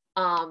flu,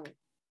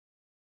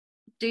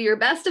 do your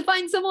best to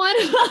find someone,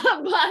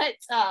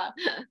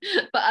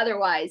 but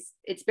otherwise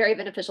it's very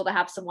beneficial to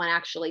have someone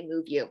actually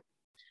move you.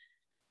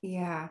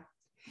 Yeah.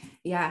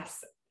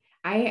 Yes.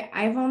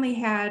 I've only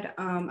had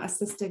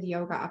assisted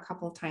yoga a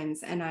couple of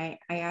times, and I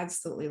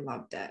absolutely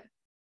loved it.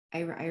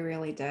 I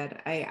really did.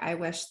 I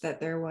wish that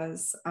there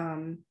was,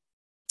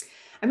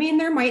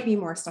 there might be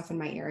more stuff in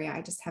my area.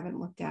 I just haven't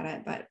looked at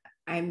it, but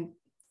I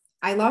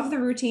love the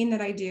routine that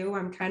I do.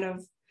 I'm kind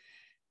of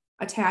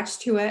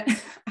attached to it.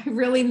 I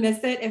really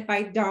miss it if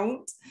I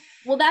don't.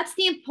 Well, that's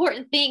the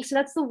important thing. So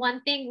that's the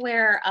one thing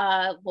where,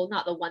 well,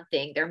 not the one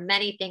thing. There are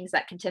many things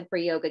that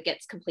contemporary yoga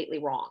gets completely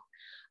wrong.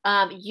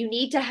 You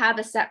need to have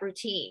a set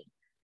routine.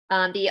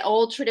 The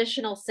old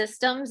traditional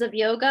systems of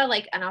yoga,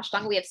 like an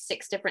Ashtanga, we have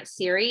 6 different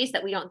series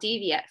that we don't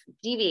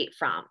deviate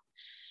from.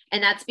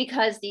 And that's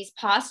because these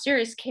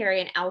postures carry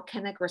an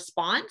alchemic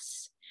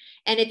response.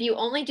 And if you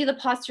only do the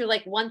posture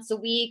like once a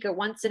week or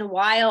once in a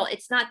while,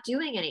 it's not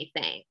doing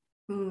anything.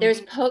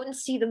 There's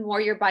potency the more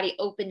your body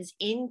opens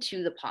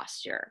into the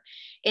posture.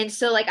 And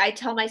so like I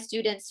tell my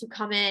students who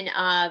come in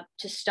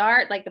to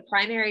start like the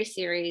primary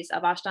series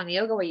of Ashtanga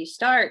yoga where you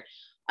start,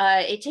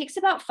 it takes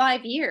about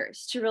 5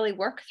 years to really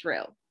work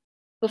through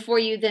before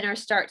you then are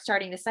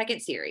starting the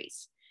second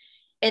series.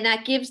 And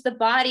that gives the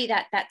body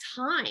that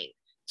time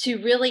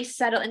to really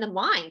settle in the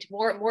mind,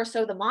 more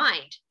so the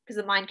mind, because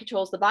the mind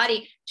controls the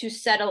body, to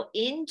settle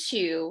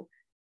into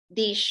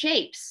these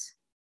shapes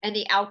and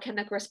the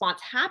alchemic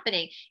response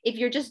happening. If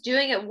you're just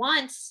doing it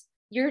once,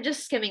 you're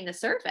just skimming the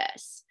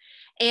surface.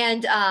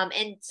 And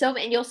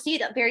you'll see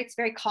it it's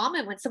very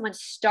common when someone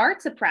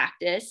starts a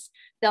practice,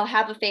 they'll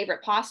have a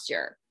favorite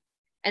posture.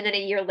 And then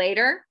a year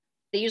later,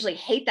 they usually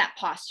hate that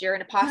posture,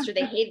 and a posture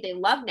they hate, they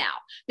love now,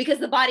 because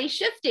the body's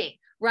shifting,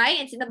 right?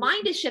 And so the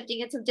mind is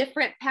shifting, and so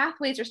different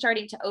pathways are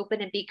starting to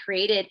open and be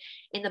created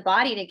in the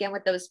body. And again,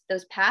 with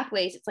those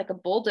pathways, it's like a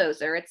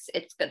bulldozer.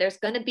 There's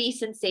going to be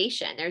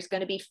sensation, there's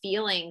going to be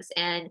feelings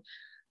and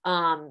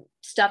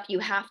stuff you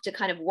have to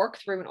kind of work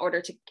through in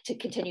order to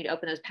continue to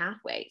open those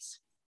pathways.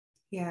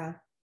 Yeah,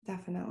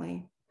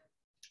 definitely.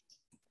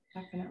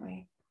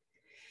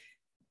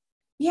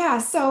 Yeah.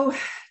 So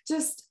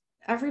just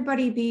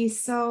everybody be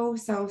so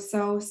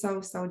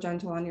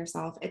gentle on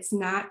yourself. It's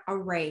not a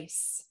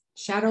race.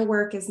 Shadow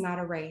work is not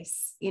a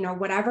race. You know,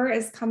 whatever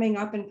is coming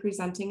up and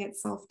presenting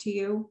itself to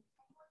you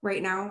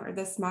right now or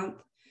this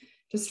month,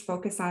 just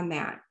focus on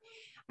that.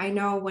 I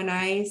know when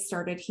I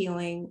started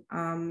healing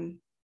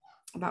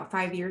about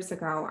 5 years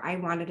ago, I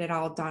wanted it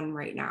all done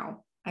right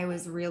now. I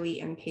was really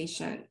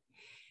impatient.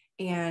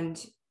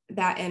 And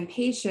that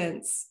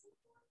impatience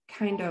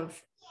kind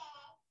of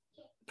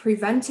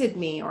prevented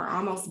me or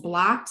almost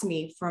blocked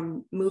me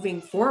from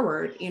moving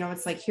forward. You know,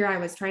 it's like here I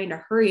was trying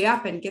to hurry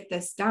up and get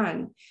this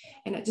done,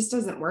 and it just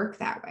doesn't work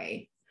that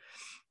way.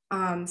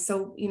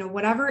 So, you know,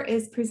 whatever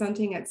is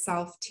presenting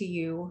itself to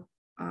you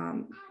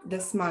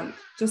this month,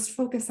 just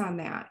focus on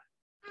that.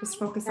 Just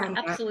focus on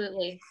that.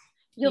 Absolutely.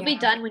 You'll be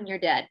done when you're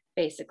dead,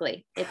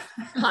 basically. It's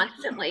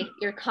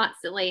you're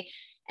constantly,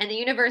 and the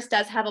universe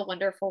does have a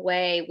wonderful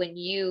way when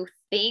you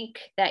think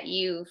that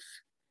you've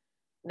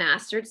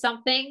mastered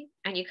something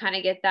and you kind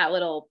of get that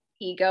little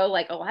ego,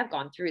 like, oh, I've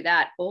gone through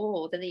that.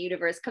 Oh, then the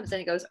universe comes in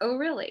and goes, oh,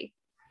 really?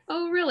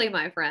 Oh, really,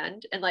 my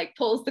friend? And like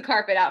pulls the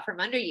carpet out from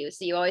under you.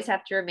 So you always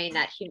have to remain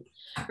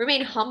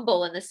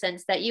humble in the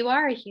sense that you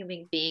are a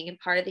human being. And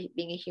part of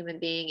being a human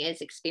being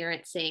is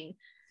experiencing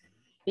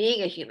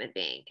being a human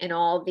being and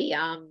all the,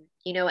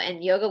 you know,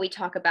 and yoga, we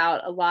talk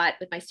about a lot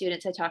with my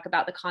students. I talk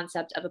about the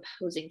concept of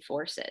opposing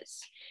forces.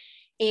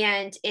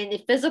 And in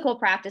the physical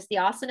practice, the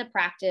asana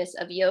practice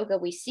of yoga,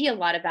 we see a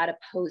lot about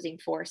opposing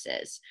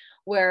forces,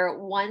 where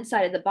one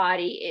side of the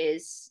body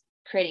is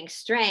creating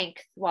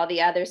strength while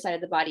the other side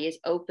of the body is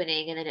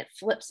opening, and then it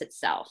flips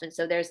itself. And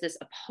so there's this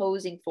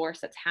opposing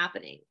force that's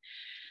happening.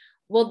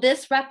 Well,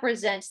 this is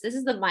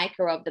the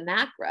micro of the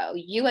macro.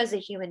 You as a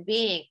human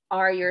being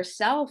are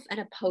yourself an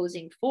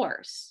opposing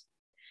force.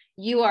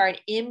 You are an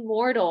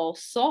immortal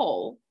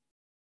soul.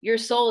 Your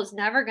soul is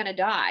never going to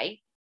die.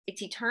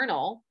 It's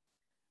eternal,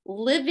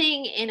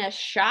 living in a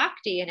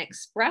Shakti, an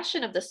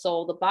expression of the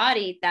soul, the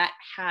body that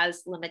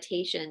has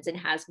limitations and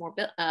has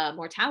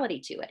mortality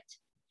to it.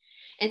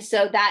 And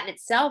so that in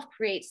itself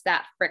creates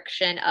that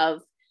friction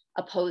of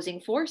opposing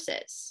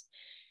forces.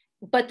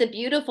 But the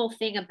beautiful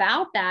thing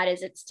about that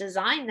is it's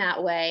designed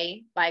that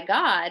way by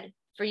God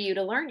for you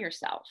to learn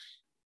yourself.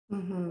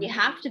 You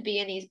have to be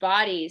in these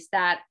bodies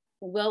that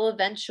will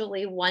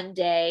eventually one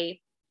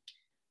day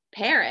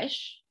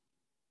perish,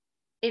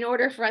 in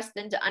order for us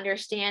then to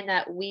understand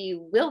that we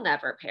will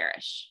never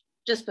perish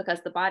just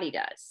because the body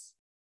does,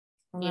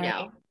 right. You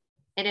know,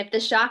 and if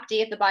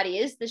the body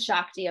is the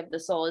Shakti of the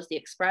soul, is the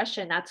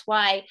expression. That's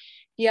why if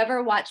you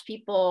ever watch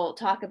people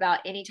talk about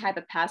any type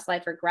of past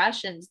life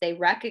regressions, they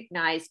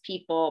recognize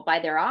people by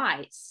their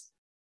eyes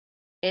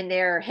in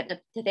their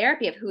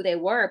hypnotherapy of who they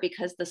were,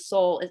 because the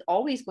soul is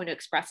always going to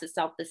express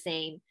itself the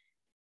same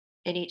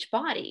in each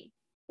body,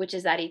 which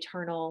is that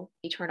eternal.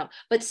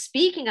 But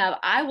speaking of,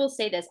 I will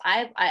say this,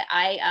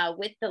 I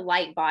with the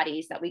light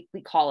bodies that we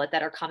call it,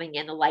 that are coming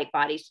in, the light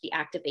bodies, the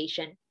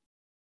activation,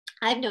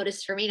 I've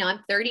noticed for me now,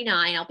 I'm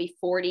 39, I'll be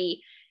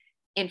 40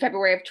 in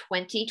February of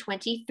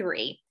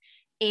 2023.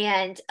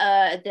 And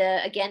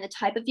the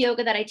type of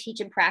yoga that I teach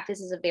and practice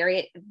is a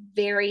very,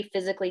 very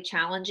physically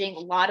challenging, a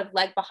lot of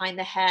leg behind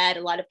the head,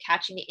 a lot of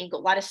catching the ankle,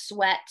 a lot of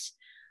sweat.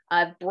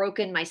 I've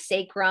broken my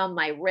sacrum,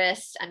 my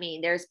wrist. I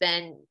mean, there's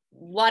been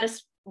a lot of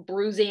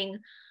bruising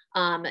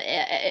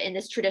in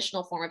this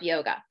traditional form of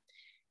yoga.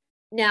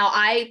 Now,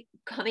 I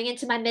coming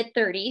into my mid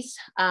 30s,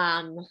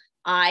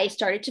 I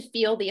started to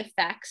feel the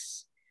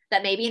effects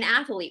that maybe an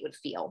athlete would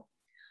feel,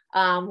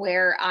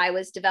 where I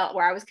was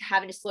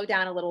having to slow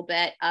down a little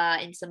bit,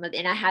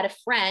 and I had a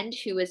friend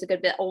who was a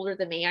good bit older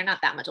than me, or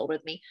not that much older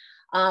than me.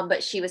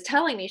 But she was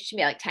telling me, she'd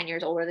be like 10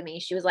 years older than me.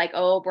 She was like,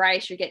 "Oh,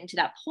 Brice, you're getting to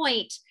that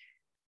point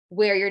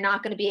where you're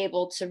not going to be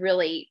able to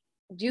really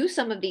do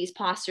some of these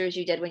postures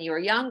you did when you were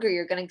younger.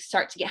 You're going to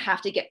start to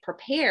have to get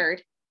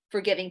prepared for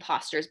giving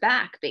postures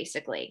back,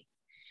 basically."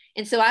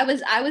 And so I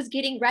was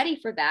getting ready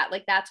for that.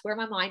 Like, that's where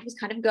my mind was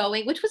kind of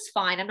going, which was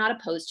fine. I'm not a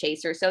pose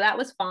chaser, so that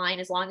was fine.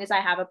 As long as I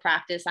have a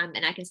practice,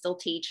 and I can still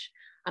teach,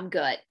 I'm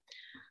good.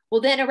 Well,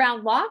 then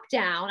around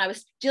lockdown, I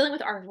was dealing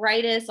with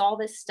arthritis, all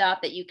this stuff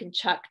that you can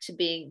chuck to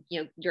being,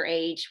 your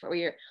age,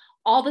 where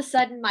all of a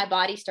sudden my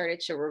body started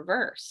to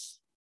reverse.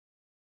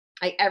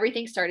 Like,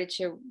 everything started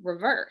to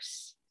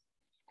reverse.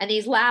 And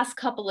these last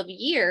couple of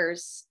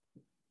years,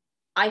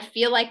 I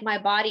feel like my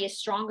body is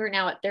stronger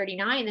now at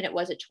 39 than it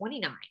was at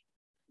 29.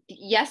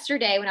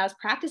 Yesterday, when I was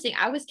practicing,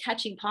 I was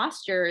catching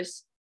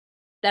postures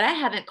that I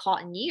haven't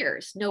caught in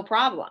years, no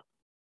problem.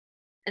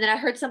 And then I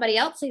heard somebody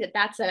else say that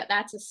that's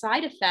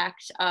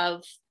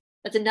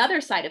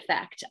another side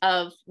effect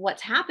of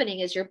what's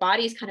happening, is your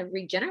body's kind of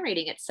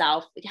regenerating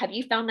itself. Have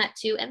you found that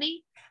too,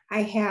 Emmy?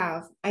 I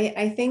have.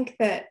 I think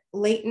that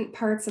latent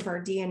parts of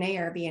our DNA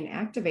are being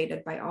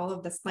activated by all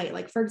of this light.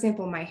 Like, for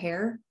example, my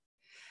hair.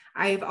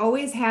 I've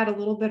always had a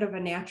little bit of a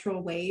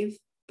natural wave,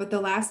 but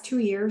the last 2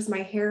 years,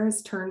 my hair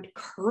has turned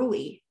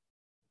curly.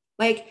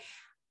 Like,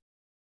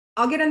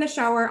 I'll get in the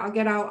shower, I'll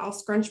get out, I'll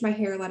scrunch my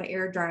hair, let it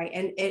air dry,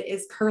 and it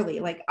is curly.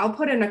 Like, I'll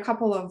put in a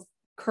couple of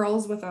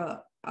curls with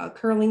a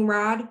curling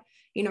rod,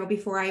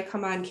 before I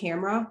come on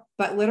camera,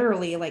 but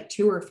literally like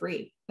 2 or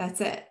 3,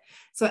 that's it.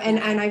 So,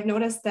 and I've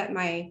noticed that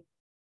my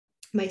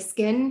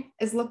skin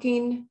is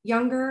looking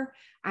younger.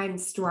 I'm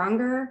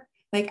stronger.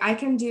 Like, I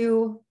can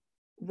do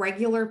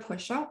regular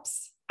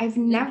push-ups. I've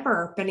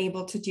never been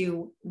able to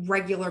do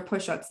regular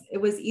push-ups. It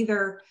was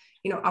either,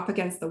 up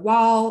against the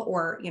wall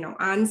or,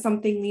 on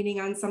something, leaning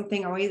on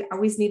something. I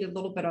always needed a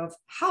little bit of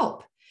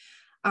help.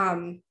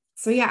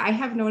 So yeah, I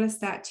have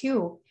noticed that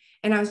too.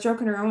 And I was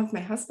joking around with my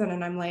husband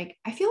and I'm like,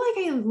 I feel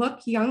like I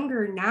look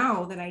younger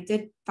now than I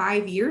did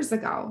 5 years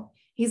ago.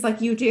 He's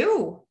like, "You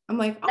do?" I'm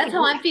like, "Oh, that's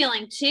how I'm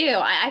feeling too.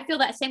 I feel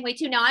that same way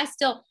too. Now I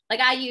still, like,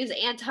 I use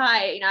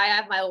I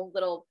have my own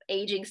little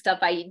aging stuff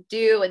I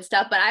do and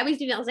stuff, but I always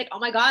do that. I was like, oh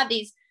my God,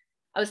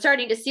 I was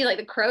starting to see like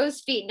the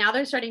crow's feet. Now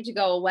they're starting to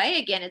go away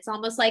again. It's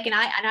almost like, and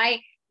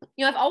I,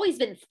 I've always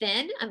been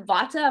thin. I'm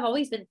Vata. I've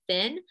always been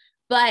thin,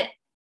 but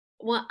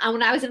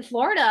when I was in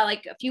Florida,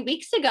 like a few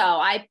weeks ago,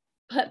 I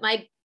put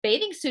my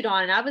bathing suit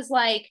on and I was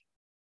like,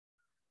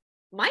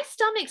 my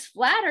stomach's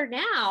flatter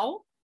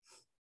now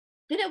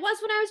than it was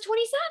when I was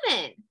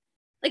 27.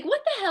 Like,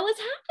 what the hell is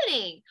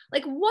happening?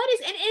 Like, and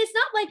it's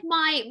not like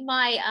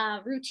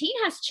my routine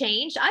has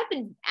changed. I've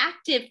been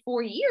active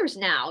for years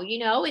now,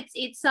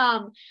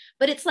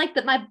 but it's like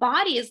that my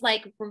body is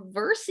like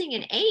reversing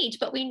in age,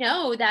 but we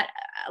know that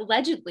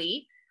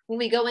allegedly when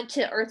we go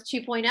into Earth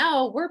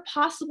 2.0, we're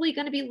possibly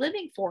going to be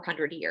living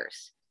 400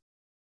 years.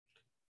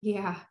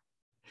 Yeah.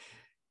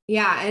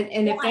 Yeah.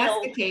 And if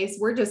that's the case,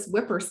 we're just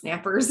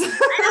whippersnappers.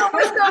 I know,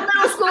 we're still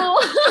middle school.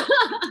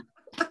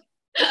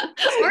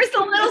 We're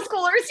still middle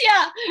schoolers.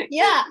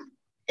 Yeah.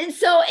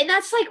 And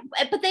that's like,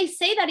 but they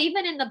say that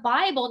even in the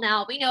Bible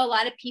now. We know a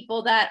lot of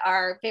people that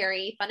are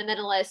very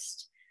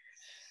fundamentalist,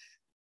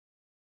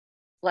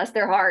 bless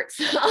their hearts,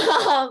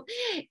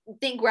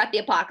 think we're at the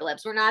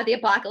apocalypse. We're not at the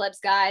apocalypse,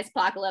 guys.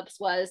 Apocalypse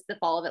was the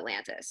fall of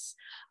Atlantis.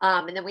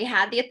 And then we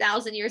had the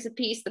 1,000 years of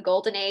peace, the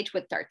golden age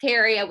with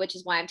Tartaria, which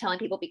is why I'm telling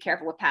people be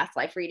careful with past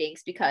life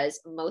readings, because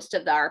most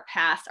of our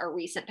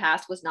recent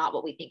past was not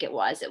what we think it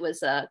was. It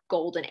was a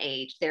golden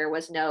age. There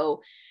was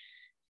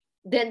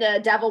then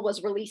the devil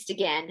was released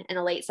again in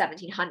the late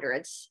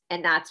 1700s.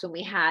 And that's when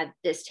we had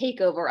this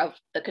takeover of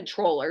the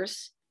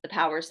controllers, the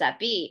powers that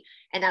be.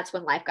 And that's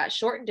when life got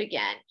shortened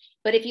again.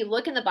 But if you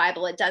look in the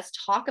Bible, it does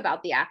talk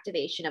about the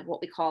activation of what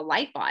we call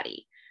light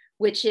body,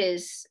 which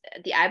is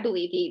I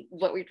believe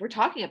what we're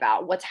talking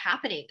about, what's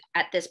happening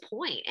at this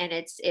point. And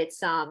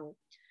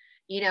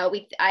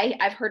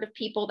I've heard of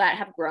people that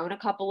have grown a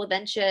couple of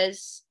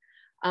inches.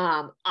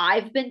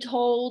 I've been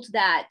told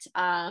that,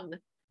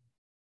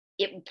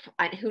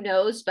 who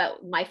knows, but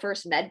my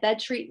first med bed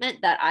treatment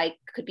that I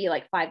could be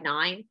like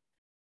 5'9"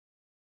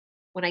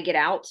 when I get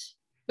out,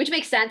 which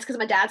makes sense because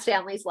my dad's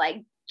family's like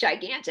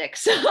gigantic.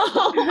 So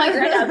my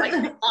granddad's like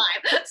 5.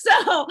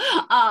 So,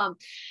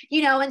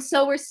 and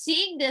so we're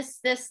seeing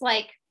this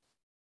like,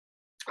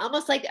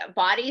 almost like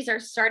bodies are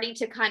starting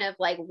to kind of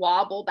like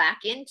wobble back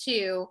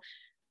into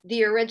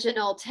the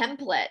original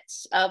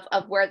template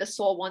of where the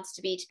soul wants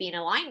to be in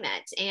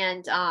alignment.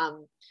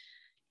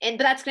 But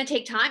that's going to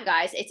take time,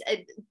 guys. It's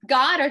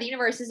God or the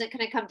universe isn't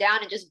going to come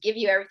down and just give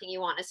you everything you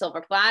want in a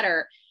silver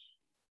platter.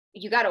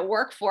 You got to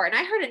work for it. And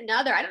I heard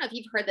I don't know if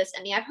you've heard this,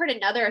 I've heard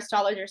another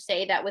astrologer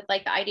say that with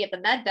like the idea of the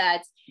med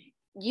beds,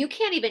 you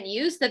can't even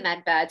use the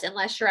med beds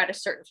unless you're at a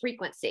certain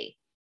frequency.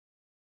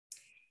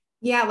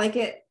 Yeah. Like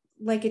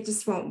like it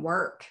just won't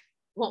work.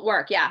 Won't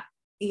work. Yeah.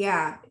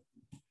 Yeah.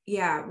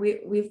 Yeah.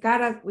 We've got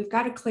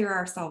to clear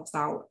ourselves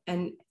out,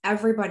 and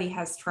everybody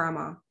has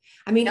trauma.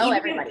 I mean, No,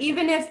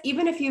 even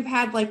if you've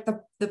had like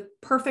the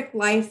perfect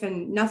life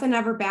and nothing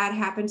ever bad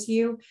happened to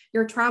you,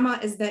 your trauma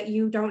is that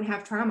you don't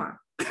have trauma.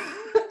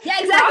 Yeah,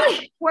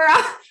 exactly.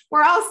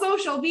 We're all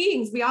social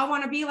beings. We all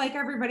want to be like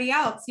everybody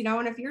else, you know,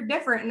 and if you're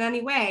different in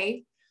any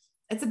way,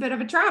 it's a bit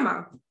of a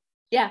trauma.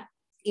 Yeah.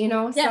 You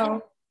know, Yeah.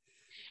 so.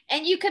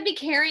 And you could be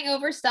carrying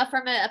over stuff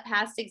from a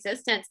past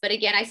existence. But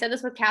again, I said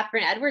this with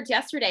Catherine Edwards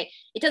yesterday.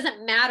 It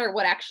doesn't matter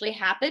what actually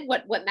happened.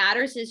 What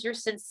matters is your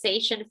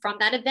sensation from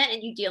that event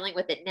and you dealing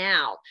with it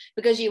now,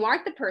 because you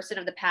aren't the person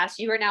of the past.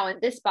 You are now in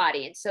this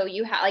body. And so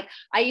you have, like,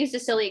 I used a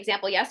silly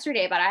example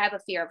yesterday, but I have a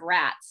fear of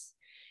rats.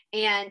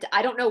 And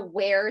I don't know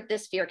where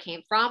this fear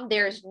came from.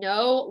 There's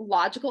no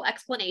logical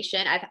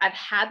explanation. I've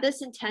had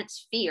this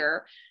intense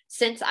fear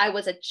since I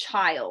was a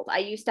child. I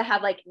used to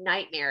have like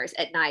nightmares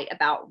at night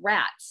about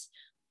rats.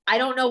 I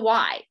don't know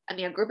why. I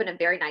mean, I grew up in a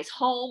very nice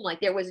home. Like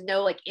there was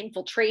no like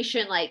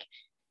infiltration, like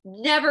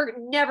never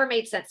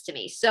made sense to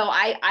me. So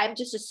I'm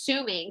just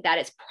assuming that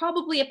it's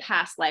probably a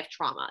past life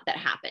trauma that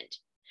happened.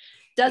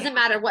 Doesn't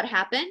matter what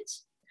happened.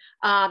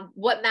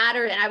 What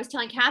mattered, and I was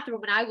telling Catherine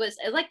when I was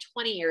like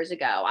 20 years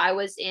ago, I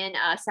was in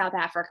South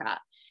Africa,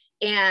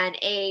 and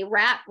a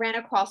rat ran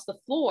across the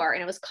floor,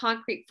 and it was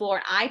concrete floor,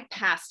 and I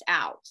passed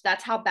out.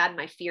 That's how bad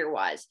my fear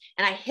was,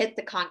 and I hit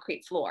the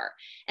concrete floor.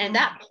 And at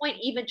that point,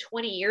 even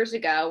 20 years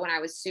ago, when I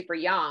was super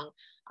young,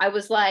 I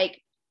was like,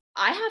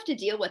 I have to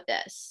deal with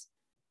this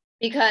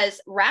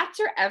because rats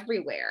are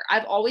everywhere.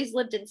 I've always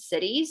lived in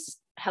cities.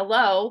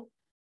 Hello,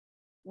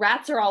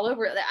 rats are all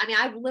over. I mean,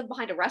 I've lived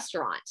behind a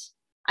restaurant.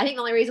 I think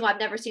the only reason why I've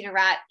never seen a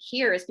rat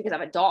here is because I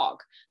have a dog,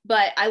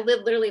 but I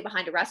live literally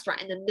behind a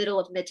restaurant in the middle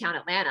of Midtown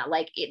Atlanta.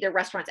 Like there are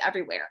restaurants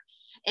everywhere.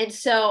 And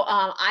so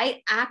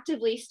I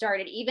actively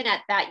started, even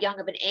at that young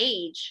of an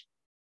age,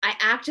 I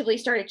actively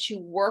started to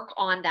work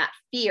on that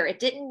fear. It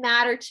didn't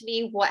matter to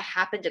me what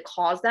happened to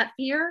cause that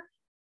fear.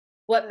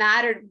 What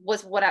mattered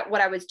was what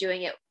I was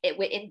doing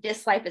in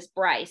this life as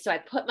Brice. So I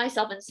put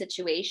myself in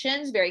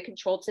situations, very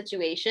controlled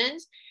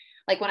situations.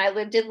 Like when I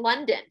lived in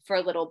London for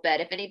a little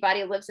bit, if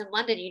anybody lives in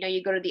London, you know,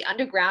 you go to the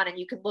underground and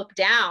you can look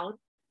down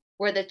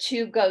where the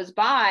tube goes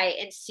by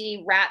and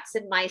see rats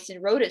and mice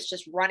and rodents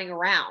just running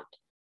around.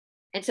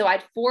 And so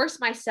I'd force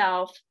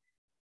myself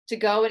to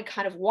go and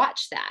kind of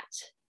watch that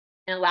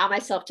and allow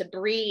myself to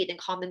breathe and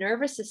calm the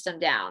nervous system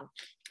down.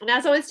 And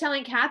as I was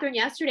telling Catherine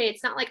yesterday,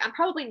 it's not like I'm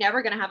probably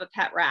never going to have a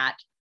pet rat,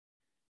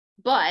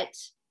 but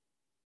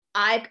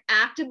I'm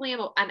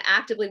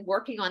actively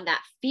working on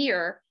that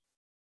fear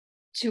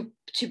to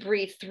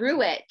breathe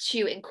through it,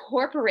 to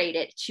incorporate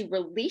it, to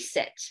release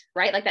it,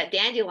 right? Like that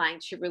dandelion,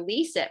 to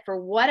release it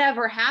for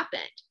whatever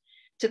happened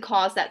to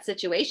cause that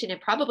situation. And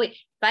probably, if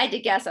I had to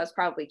guess, I was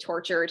probably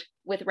tortured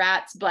with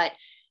rats, but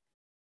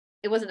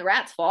it wasn't the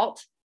rat's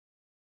fault.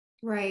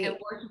 Right. And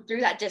working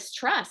through that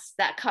distrust,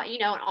 that, you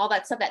know, and all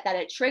that stuff that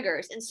it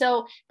triggers. And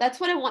so that's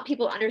what I want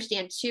people to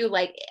understand too.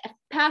 Like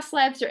past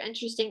lives are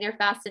interesting. They're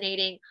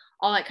fascinating,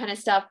 all that kind of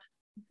stuff.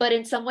 But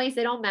in some ways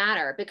they don't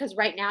matter because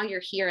right now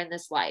you're here in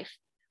this life.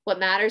 What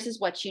matters is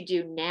what you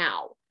do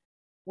now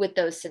with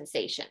those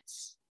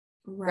sensations,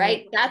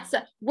 right?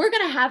 We're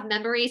going to have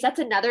memories. That's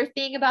another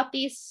thing about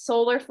these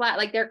solar flat,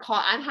 like they're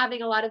called, I'm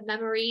having a lot of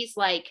memories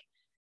like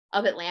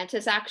of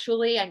Atlantis.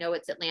 Actually, I know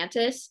it's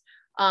Atlantis.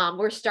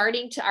 We're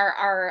starting to,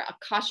 our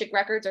Akashic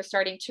records are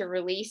starting to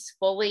release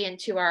fully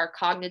into our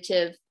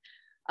cognitive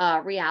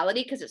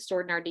reality because it's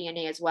stored in our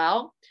DNA as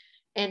well.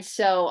 And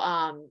so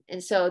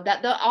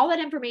that all that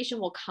information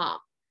will come,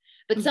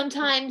 but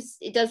sometimes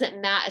it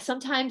doesn't matter.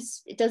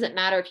 Sometimes it doesn't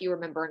matter if you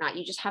remember or not.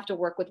 You just have to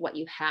work with what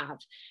you have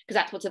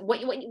because that's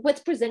what's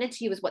presented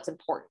to you is what's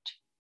important.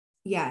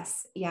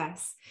 Yes.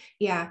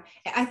 Yeah.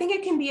 I think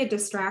it can be a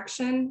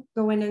distraction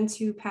going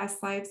into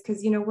past lives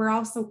because, you know, we're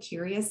all so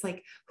curious,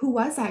 like, who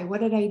was I? What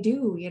did I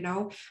do? You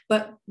know,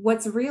 but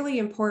what's really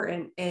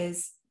important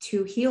is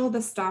to heal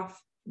the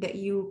stuff that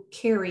you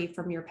carry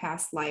from your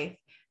past life.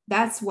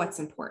 That's what's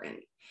important.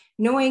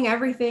 Knowing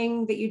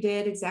everything that you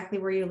did, exactly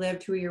where you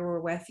lived, who you were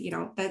with, you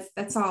know,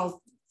 that's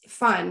all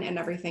fun and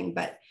everything,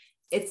 but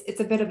it's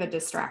a bit of a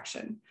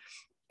distraction.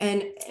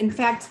 And in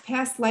fact,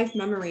 past life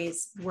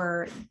memories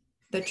were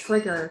the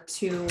trigger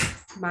to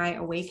my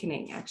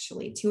awakening.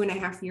 Actually,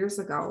 2.5 years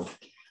ago,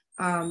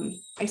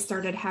 I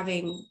started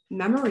having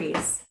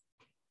memories,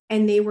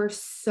 and they were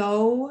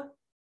so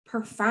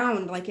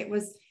profound. Like it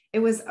was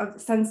a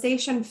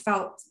sensation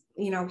felt,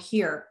 you know,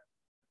 here.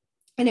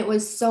 And it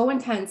was so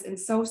intense and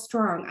so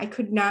strong. I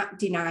could not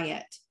deny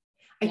it.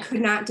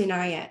 Could not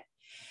deny it.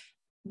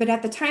 But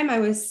at the time I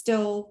was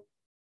still,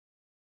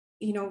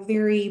 you know,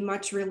 very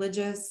much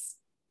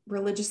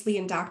religiously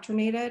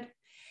indoctrinated.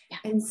 Yeah.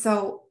 And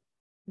so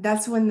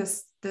that's when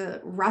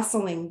the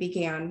wrestling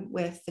began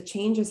with the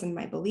changes in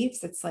my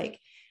beliefs. It's like,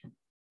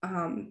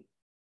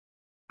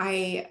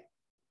 I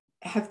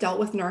have dealt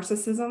with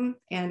narcissism,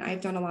 and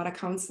I've done a lot of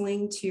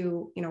counseling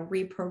to, you know,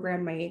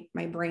 reprogram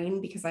my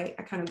brain because I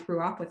kind of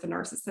grew up with a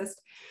narcissist.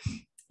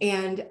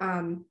 And,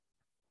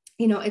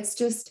 it's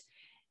just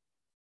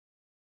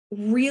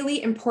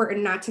really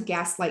important not to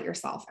gaslight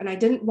yourself. And I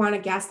didn't want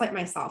to gaslight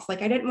myself.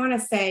 Like, I didn't want to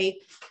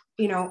say,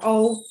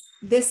 oh,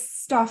 this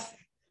stuff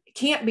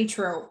can't be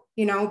true,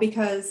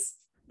 because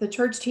the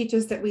church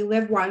teaches that we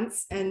live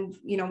once and,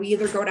 we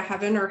either go to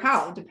heaven or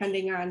hell,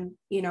 depending on,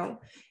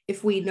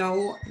 if we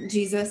know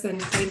Jesus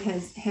and claim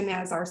him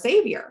as our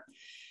savior.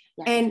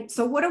 Yeah. And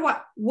so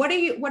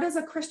what does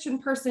a Christian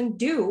person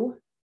do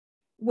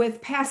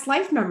with past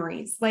life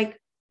memories? Like,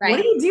 right.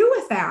 What do you do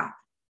with that?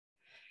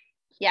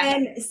 Yeah.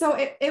 And so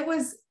it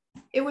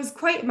was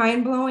quite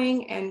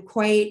mind-blowing and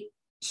quite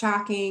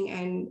shocking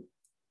and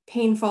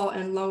painful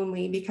and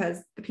lonely,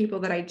 because the people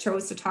that I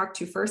chose to talk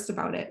to first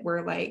about it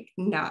were like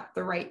not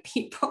the right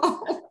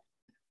people.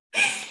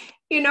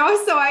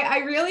 So I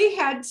really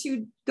had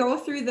to go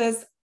through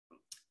this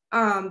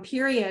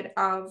period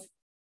of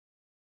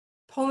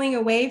pulling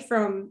away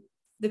from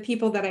the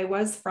people that I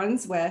was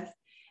friends with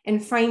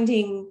and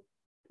finding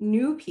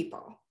new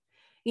people,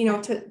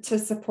 to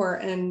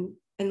support and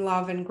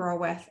love and grow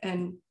with.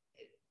 And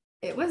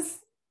it was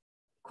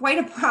quite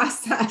a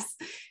process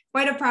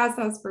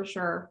for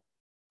sure.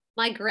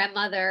 My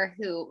grandmother,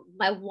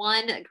 my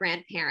one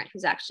grandparent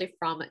who's actually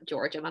from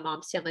Georgia, my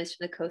mom's family is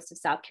from the coast of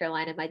South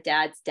Carolina. My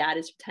dad's dad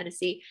is from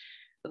Tennessee,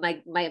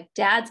 but my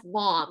dad's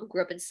mom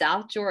grew up in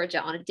South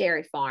Georgia on a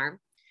dairy farm.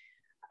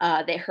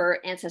 Her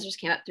ancestors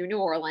came up through New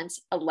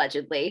Orleans,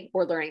 allegedly.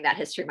 We're learning that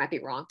history might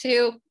be wrong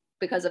too,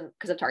 because of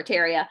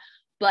Tartaria,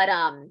 but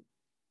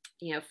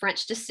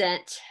French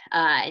descent,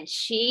 and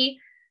she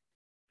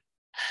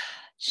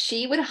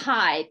would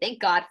hide, thank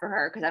God for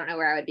her, because I don't know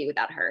where I would be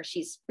without her.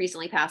 She's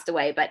recently passed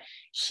away, but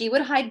she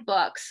would hide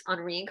books on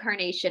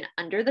reincarnation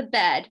under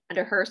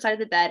her side of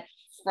the bed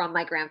from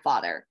my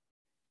grandfather,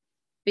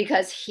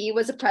 because he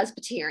was a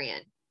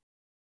Presbyterian.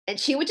 And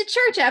she went to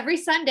church every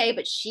Sunday,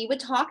 but she would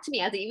talk to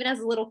me even as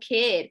a little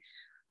kid.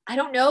 I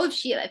don't know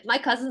if my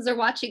cousins are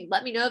watching,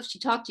 let me know if she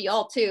talked to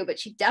y'all too, but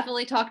she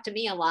definitely talked to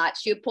me a lot.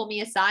 She would pull me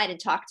aside and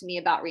talk to me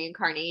about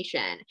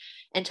reincarnation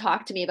and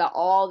talk to me about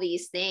all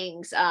these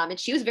things. And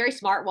she was a very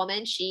smart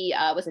woman. She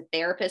was a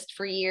therapist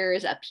for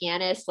years, a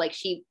pianist,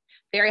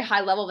 very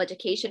high level of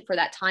education for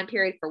that time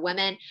period for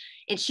women.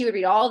 And she would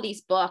read all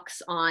these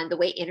books on the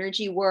way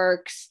energy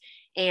works.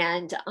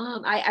 And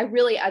I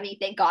mean,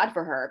 thank God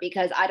for her,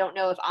 because I don't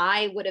know if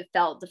I would have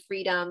felt the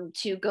freedom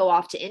to go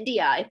off to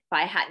India if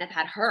I hadn't have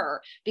had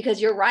her.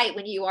 Because you're right,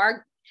 when you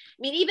are,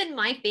 I mean, even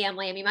my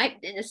family, I mean,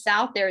 in the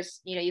South, there's,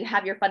 you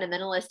have your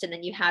fundamentalist, and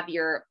then you have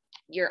your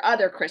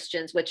other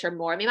Christians, which are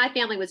more, I mean, my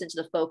family was into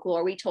the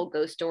folklore. We told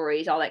ghost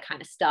stories, all that kind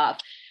of stuff.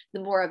 The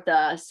more of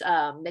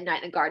the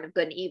Midnight in the Garden of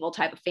Good and Evil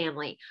type of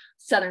family,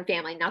 Southern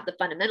family, not the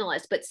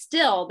fundamentalist, but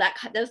still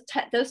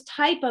those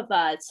type of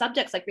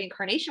subjects like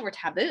reincarnation were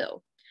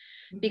taboo,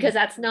 because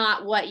that's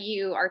not what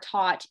you are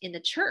taught in the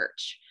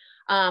church,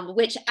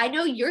 which I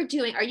know you're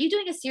doing. Are you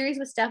doing a series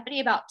with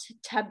Stephanie about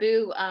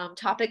taboo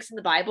topics in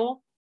the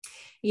Bible?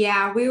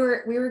 Yeah, we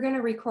were going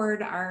to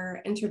record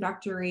our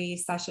introductory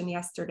session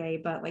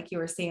yesterday, but like you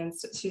were saying,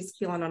 she's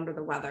feeling under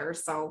the weather,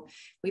 so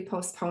we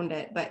postponed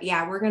it. But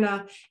yeah,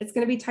 it's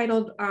going to be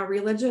titled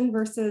Religion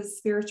versus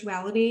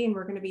Spirituality, and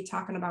we're going to be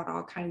talking about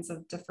all kinds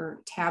of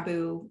different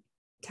taboo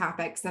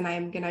topics, and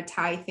I'm going to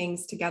tie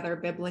things together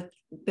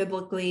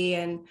biblically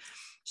and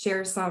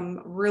share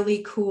some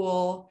really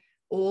cool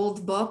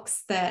old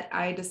books that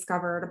I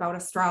discovered about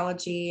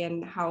astrology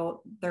and how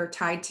they're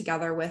tied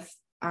together with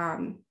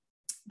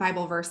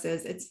Bible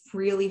verses. It's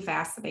really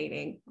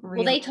fascinating.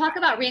 Well, they talk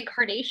about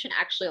reincarnation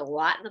actually a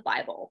lot in the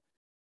Bible,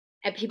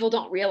 and people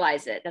don't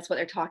realize it. That's what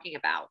they're talking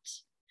about.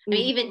 I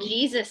mean, even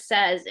Jesus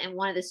says in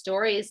one of the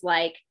stories,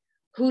 like,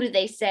 who do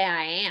they say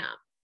I am?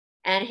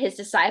 And his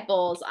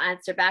disciples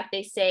answer back,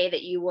 they say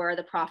that you were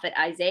the prophet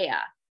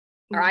Isaiah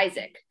or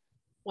Isaac,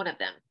 one of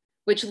them,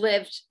 which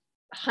lived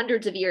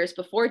hundreds of years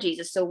before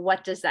Jesus. So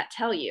what does that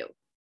tell you?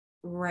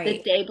 Right.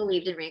 That they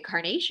believed in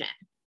reincarnation.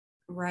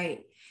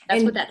 Right.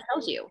 That's what that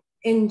tells you.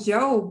 In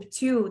Job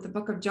too, the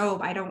book of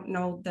Job, I don't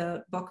know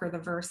the book or the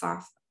verse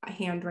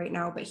offhand right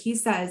now, but he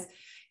says,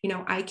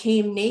 I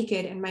came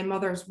naked in my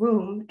mother's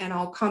womb, and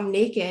I'll come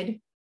naked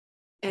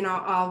and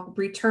I'll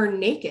return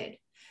naked.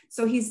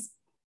 So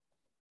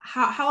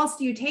how else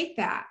do you take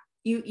that?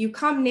 You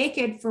come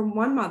naked from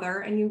one mother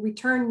and you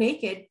return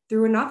naked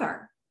through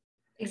another.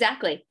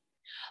 Exactly.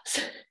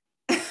 So,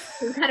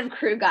 we're kind of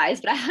crude,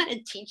 guys, but I had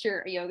a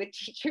yoga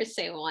teacher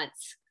say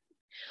once,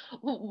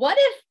 what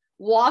if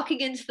walking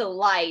into the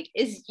light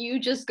is you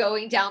just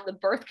going down the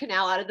birth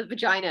canal out of the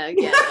vagina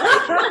again?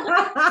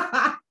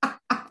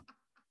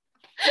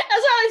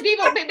 That's how these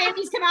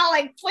babies come out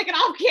like flicking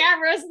off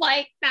cameras,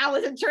 like that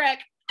was a trick.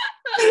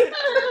 This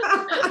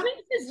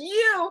is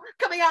you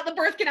coming out the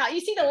birth canal.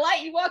 You see the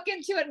light, you walk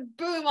into it, and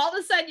boom, all of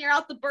a sudden you're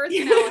out the birth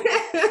canal.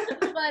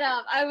 But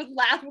I would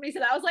laugh when he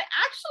said that. I was like,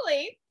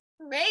 actually,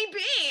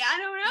 Maybe, I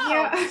don't know.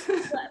 Yeah.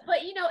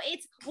 But you know,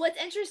 it's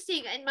what's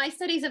interesting in my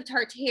studies of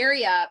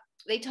Tartaria,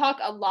 they talk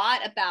a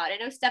lot about, I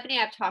know Stephanie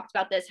and I have talked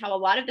about this, how a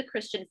lot of the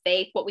Christian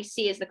faith, what we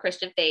see as the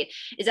Christian faith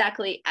is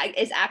actually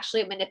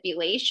a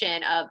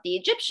manipulation of the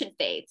Egyptian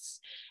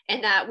faiths.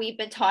 And that we've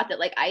been taught that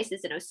like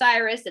Isis and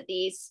Osiris, that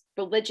these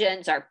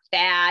religions are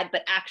bad,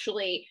 but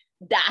actually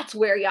that's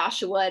where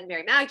Yahshua and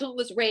Mary Magdalene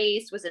was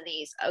raised, was in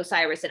these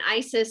Osiris and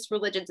Isis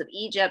religions of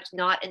Egypt,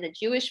 not in the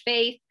Jewish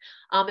faith.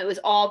 It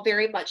was all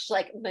very much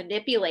like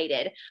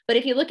manipulated. But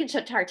if you look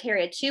into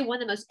Tartaria too,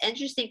 one of the most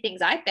interesting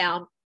things I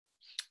found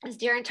is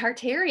during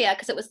Tartaria,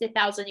 because it was the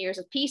 1,000 years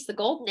of peace, the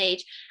golden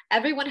age,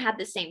 everyone had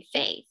the same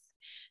faith.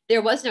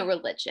 There was no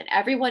religion.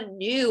 Everyone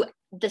knew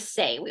the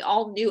same. We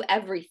all knew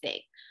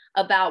everything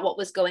about what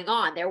was going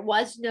on. There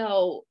was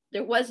no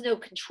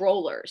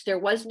controllers. There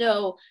was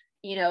no,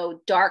 you know,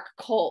 dark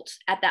cult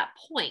at that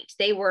point.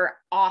 They were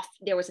off.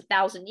 There was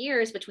 1,000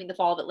 years between the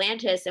fall of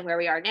Atlantis and where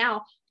we are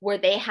now, where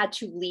they had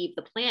to leave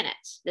the planet.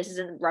 This is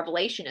in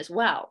Revelation as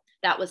well.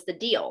 That was the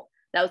deal.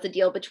 That was the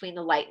deal between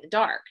the light and the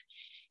dark.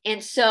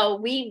 And so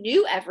we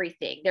knew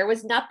everything. There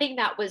was nothing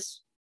that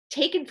was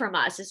taken from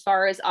us as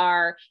far as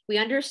we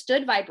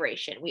understood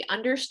vibration. We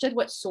understood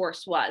what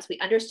source was. We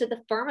understood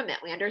the firmament.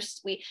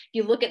 If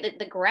you look at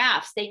the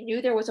graphs, they knew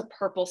there was a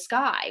purple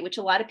sky, which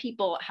a lot of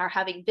people are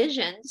having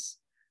visions,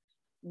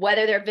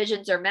 whether they're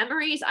visions or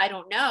memories, I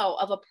don't know,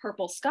 of a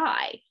purple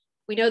sky.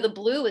 We know the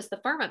blue is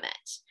the firmament.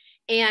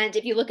 And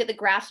if you look at the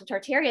graphs from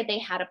Tartaria, they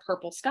had a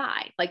purple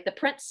sky, like the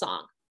Prince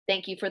song.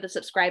 Thank you for the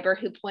subscriber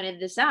who pointed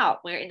this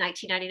out, where in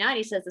 1999,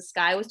 he says the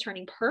sky was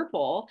turning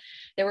purple.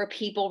 There were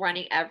people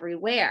running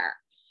everywhere.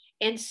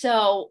 And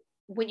so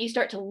when you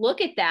start to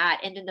look at that,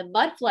 and then the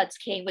mud floods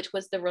came, which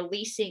was the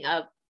releasing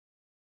of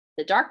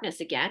the darkness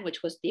again,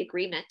 which was the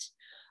agreement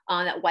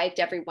that wiped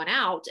everyone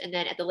out. And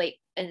then at the late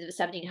end of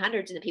the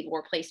 1700s, and the people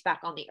were placed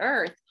back on the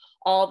earth,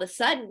 all of a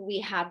sudden we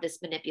have this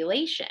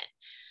manipulation.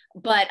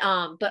 But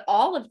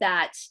all of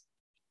that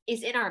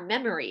is in our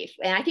memory.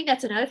 And I think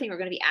that's another thing we're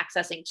going to be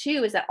accessing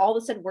too, is that all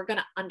of a sudden we're going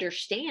to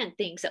understand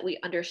things that we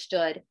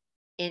understood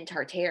in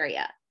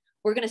Tartaria.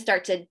 We're going to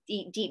start to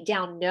deep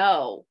down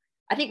know.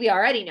 I think we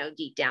already know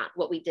deep down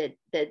what we did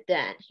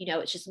then. You know,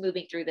 it's just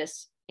moving through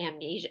this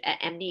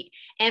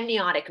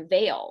amniotic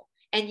veil.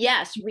 And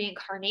yes,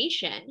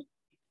 reincarnation,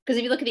 because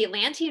if you look at the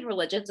Atlantean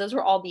religions, those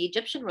were all the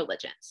Egyptian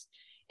religions.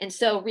 And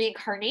so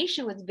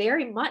reincarnation was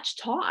very much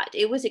taught.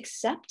 It was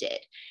accepted.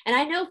 And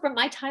I know from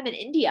my time in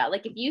India,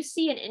 like if you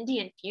see an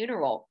Indian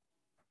funeral,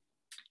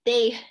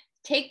 they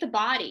take the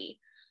body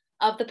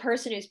of the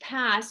person who's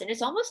passed, and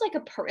it's almost like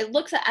it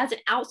looks at, as an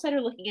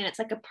outsider looking in, it's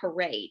like a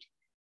parade.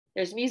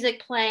 There's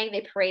music playing,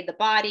 they parade the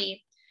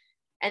body,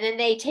 and then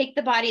they take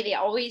the body, they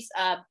always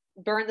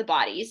burn the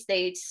bodies.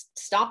 They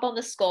stomp on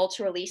the skull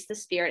to release the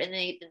spirit, and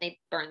then they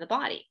burn the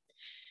body.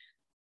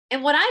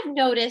 And what I've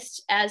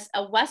noticed as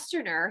a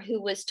Westerner who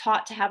was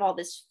taught to have all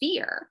this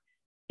fear,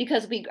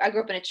 because I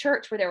grew up in a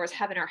church where there was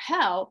heaven or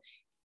hell,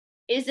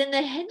 is in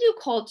the Hindu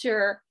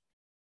culture,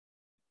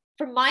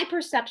 from my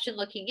perception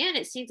looking in,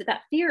 it seems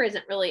that fear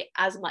isn't really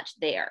as much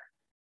there,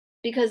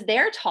 because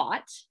they're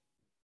taught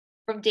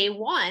from day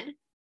one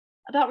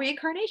about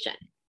reincarnation.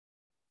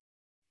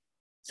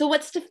 So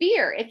what's to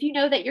fear if you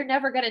know that you're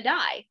never going to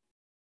die?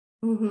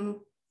 Mm-hmm.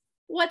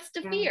 What's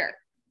to fear?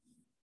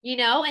 You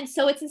know, and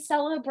so it's a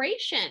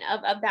celebration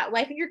of that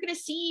life, and you're going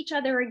to see each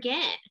other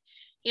again.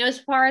 You know, as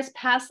far as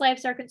past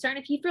lives are concerned,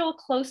 if you feel a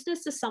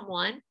closeness to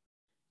someone,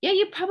 yeah,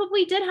 you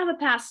probably did have a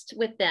past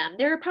with them.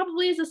 There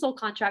probably is a soul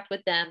contract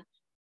with them.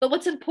 But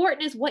what's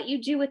important is what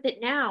you do with it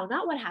now,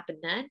 not what happened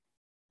then.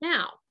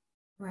 Now.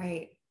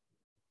 Right.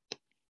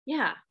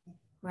 Yeah.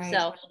 Right.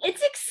 So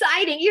it's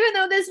exciting, even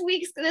though this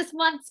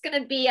month's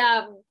going to be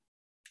a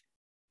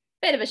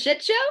bit of a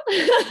shit show.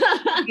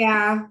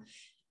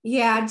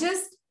 Yeah.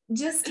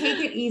 Just take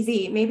it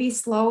easy. Maybe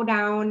slow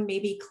down,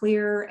 maybe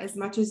clear as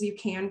much as you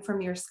can from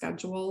your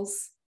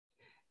schedules.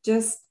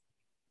 Just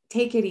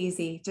take it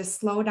easy. Just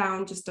slow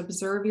down. Just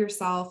observe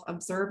yourself,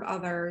 observe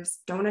others.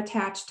 Don't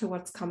attach to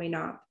what's coming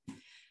up.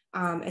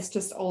 It's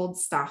just old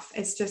stuff.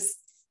 It's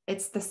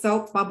the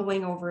soap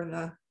bubbling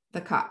over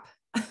the cup.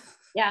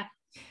 Yeah.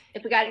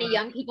 If we got any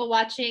young people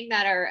watching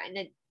that are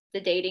in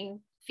the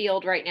dating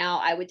field right now,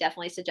 I would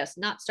definitely suggest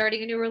not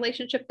starting a new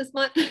relationship this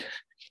month.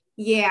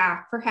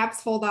 Yeah,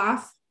 perhaps hold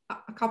off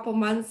a couple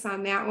months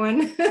on that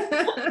one.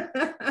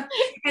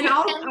 And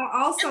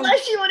also,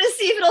 unless you want to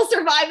see if it'll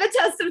survive the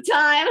test of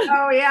time.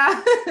 Oh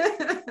yeah.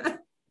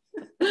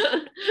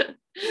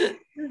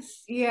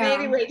 Yeah.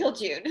 Maybe wait till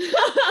June.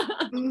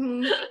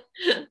 Mm-hmm.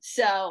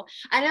 So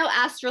I know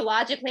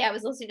astrologically, I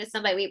was listening to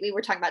somebody, we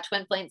were talking about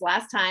twin flames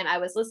last time. I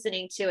was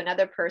listening to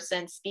another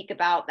person speak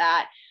about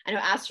that. I know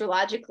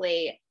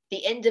astrologically,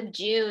 the end of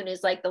June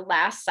is like the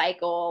last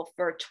cycle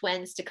for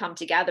twins to come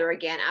together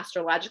again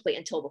astrologically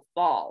until the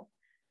fall.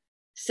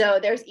 So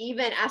there's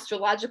even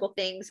astrological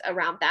things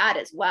around that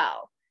as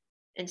well.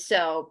 And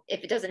so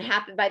if it doesn't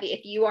happen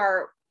if you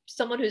are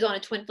someone who's on a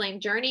twin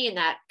flame journey and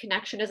that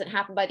connection doesn't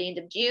happen by the end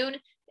of June,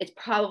 there's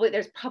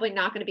probably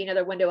not going to be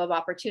another window of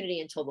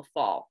opportunity until the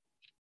fall.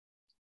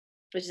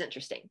 which is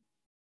interesting.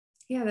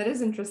 Yeah, that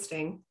is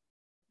interesting.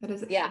 That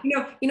is, yeah.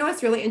 You know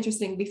what's really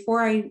interesting?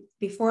 Before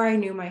I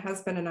knew my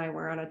husband and I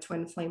were on a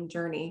twin flame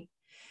journey,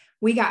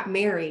 we got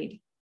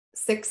married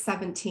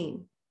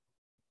 6/17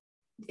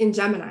 in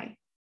Gemini.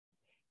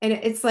 And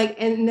it's like,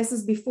 and this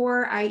is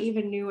before I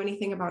even knew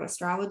anything about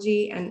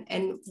astrology.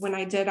 And when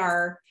I did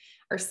our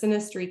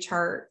synastry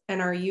chart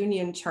and our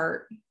union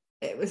chart,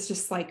 it was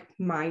just like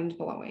mind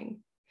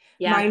blowing.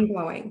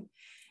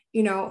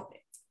 You know,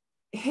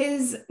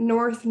 his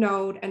north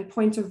node and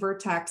point of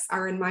vertex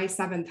are in my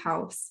 7th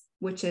house,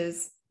 which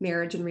is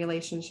marriage and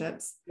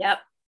relationships. Yep.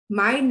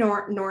 My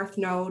north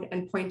node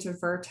and point of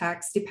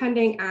vertex,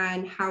 depending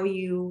on how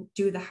you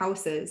do the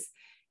houses,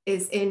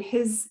 is in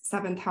his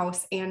 7th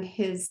house and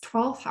his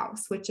 12th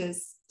house, which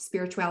is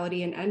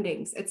spirituality and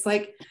endings. It's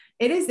like,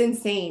 it is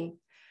insane.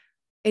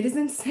 It is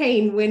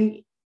insane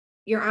when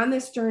you're on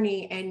this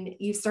journey and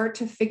you start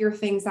to figure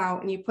things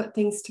out and you put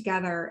things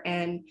together.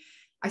 And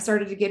I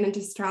started to get into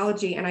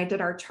astrology and I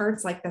did our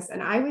charts like this.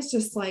 And I was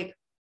just like,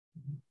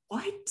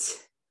 what?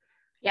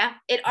 Yeah,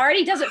 it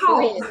already does it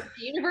for you.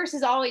 The universe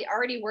is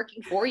already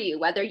working for you,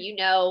 whether you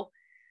know,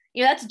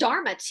 that's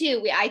Dharma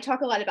too. I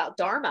talk a lot about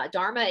Dharma.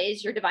 Dharma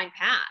is your divine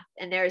path,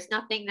 and there's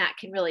nothing that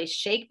can really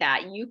shake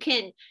that. You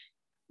can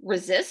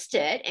resist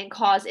it and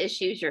cause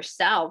issues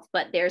yourself,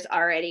 but there's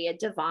already a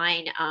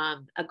divine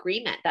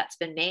agreement that's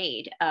been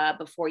made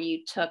before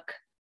you took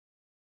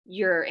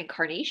your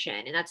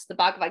incarnation. And that's the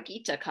Bhagavad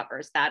Gita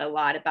covers that a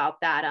lot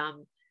about that.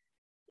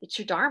 It's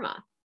your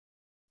Dharma.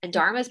 And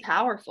Dharma is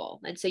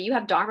powerful. And so you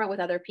have Dharma with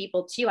other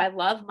people too. I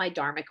love my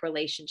dharmic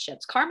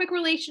relationships. Karmic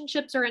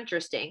relationships are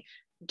interesting.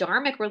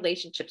 Dharmic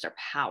relationships are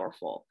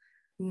powerful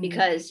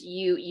because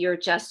you're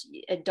just,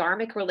 a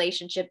dharmic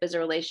relationship is a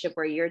relationship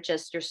where your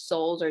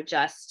souls are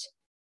just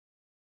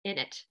in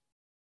it.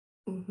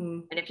 Mm-hmm.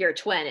 And if you're a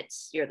twin,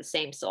 you're the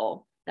same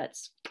soul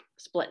that's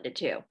split into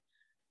two.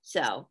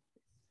 So,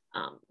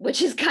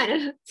 which is kind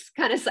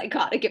of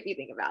psychotic if you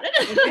think about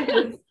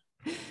it.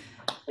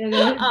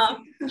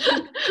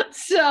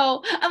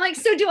 So I'm like,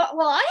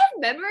 I have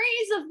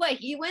memories of what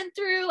he went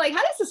through. Like,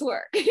 how does this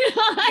work?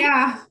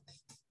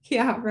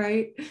 Yeah,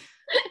 right.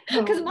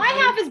 Because my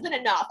half has been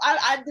enough.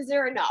 I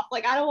deserve enough.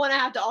 Like, I don't want to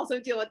have to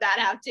also deal with that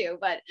half too.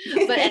 But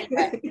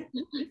anyway.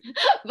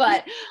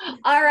 But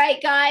all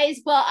right, guys.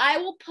 Well, I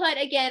will put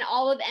again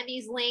all of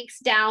Emmy's links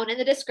down in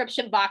the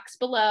description box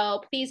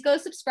below. Please go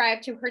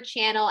subscribe to her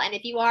channel. And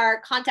if you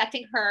are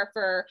contacting her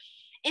for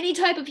any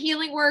type of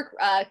healing work,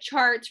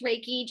 charts,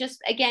 Reiki,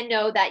 just again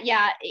know that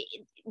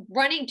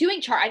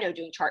doing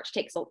charts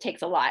takes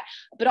a lot,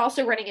 but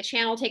also running a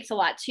channel takes a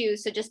lot too.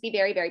 So just be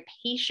very, very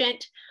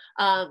patient.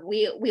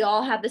 We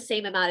all have the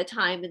same amount of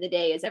time in the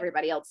day as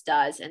everybody else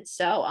does, and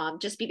so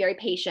just be very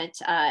patient,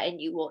 and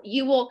you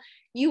will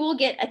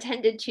get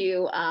attended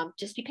to.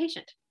 Just be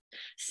patient.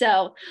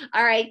 So,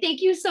 all right,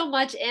 thank you so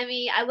much,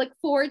 Emmy. I look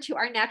forward to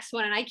our next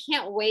one, and I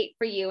can't wait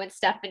for you and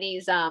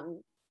Stephanie's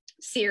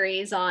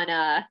series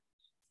on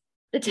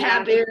the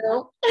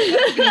taboo.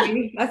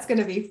 That's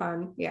gonna be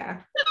fun.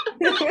 Yeah.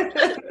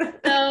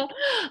 So,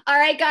 all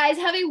right, guys,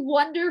 have a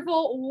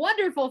wonderful,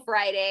 wonderful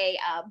Friday.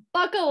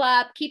 Buckle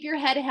up, keep your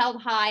head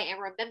held high, and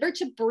remember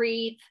to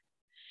breathe.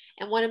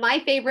 And one of my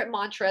favorite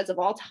mantras of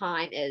all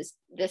time is,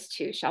 "This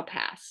too shall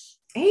pass."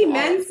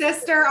 Amen,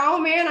 sister. Oh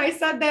man, I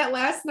said that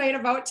last night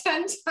about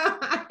 10 times.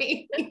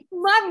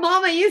 My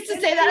mama used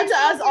to say that to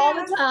us all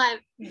the time.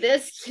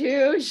 This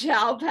too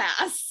shall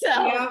pass.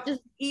 So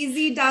just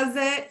easy does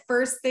it.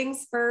 First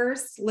things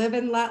first, live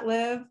and let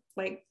live.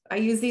 Like, I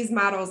use these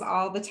mottos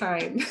all the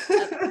time.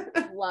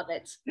 Love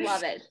it.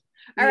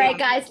 All right,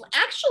 guys,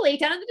 actually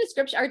down in the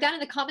description or down in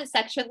the comment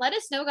section, let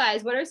us know,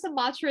 guys, what are some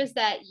mantras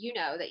that you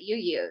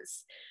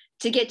use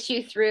to get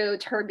you through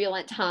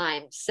turbulent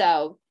times.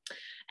 So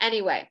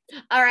anyway,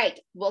 all right,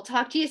 we'll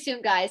talk to you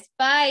soon, guys.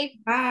 Bye.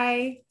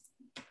 Bye.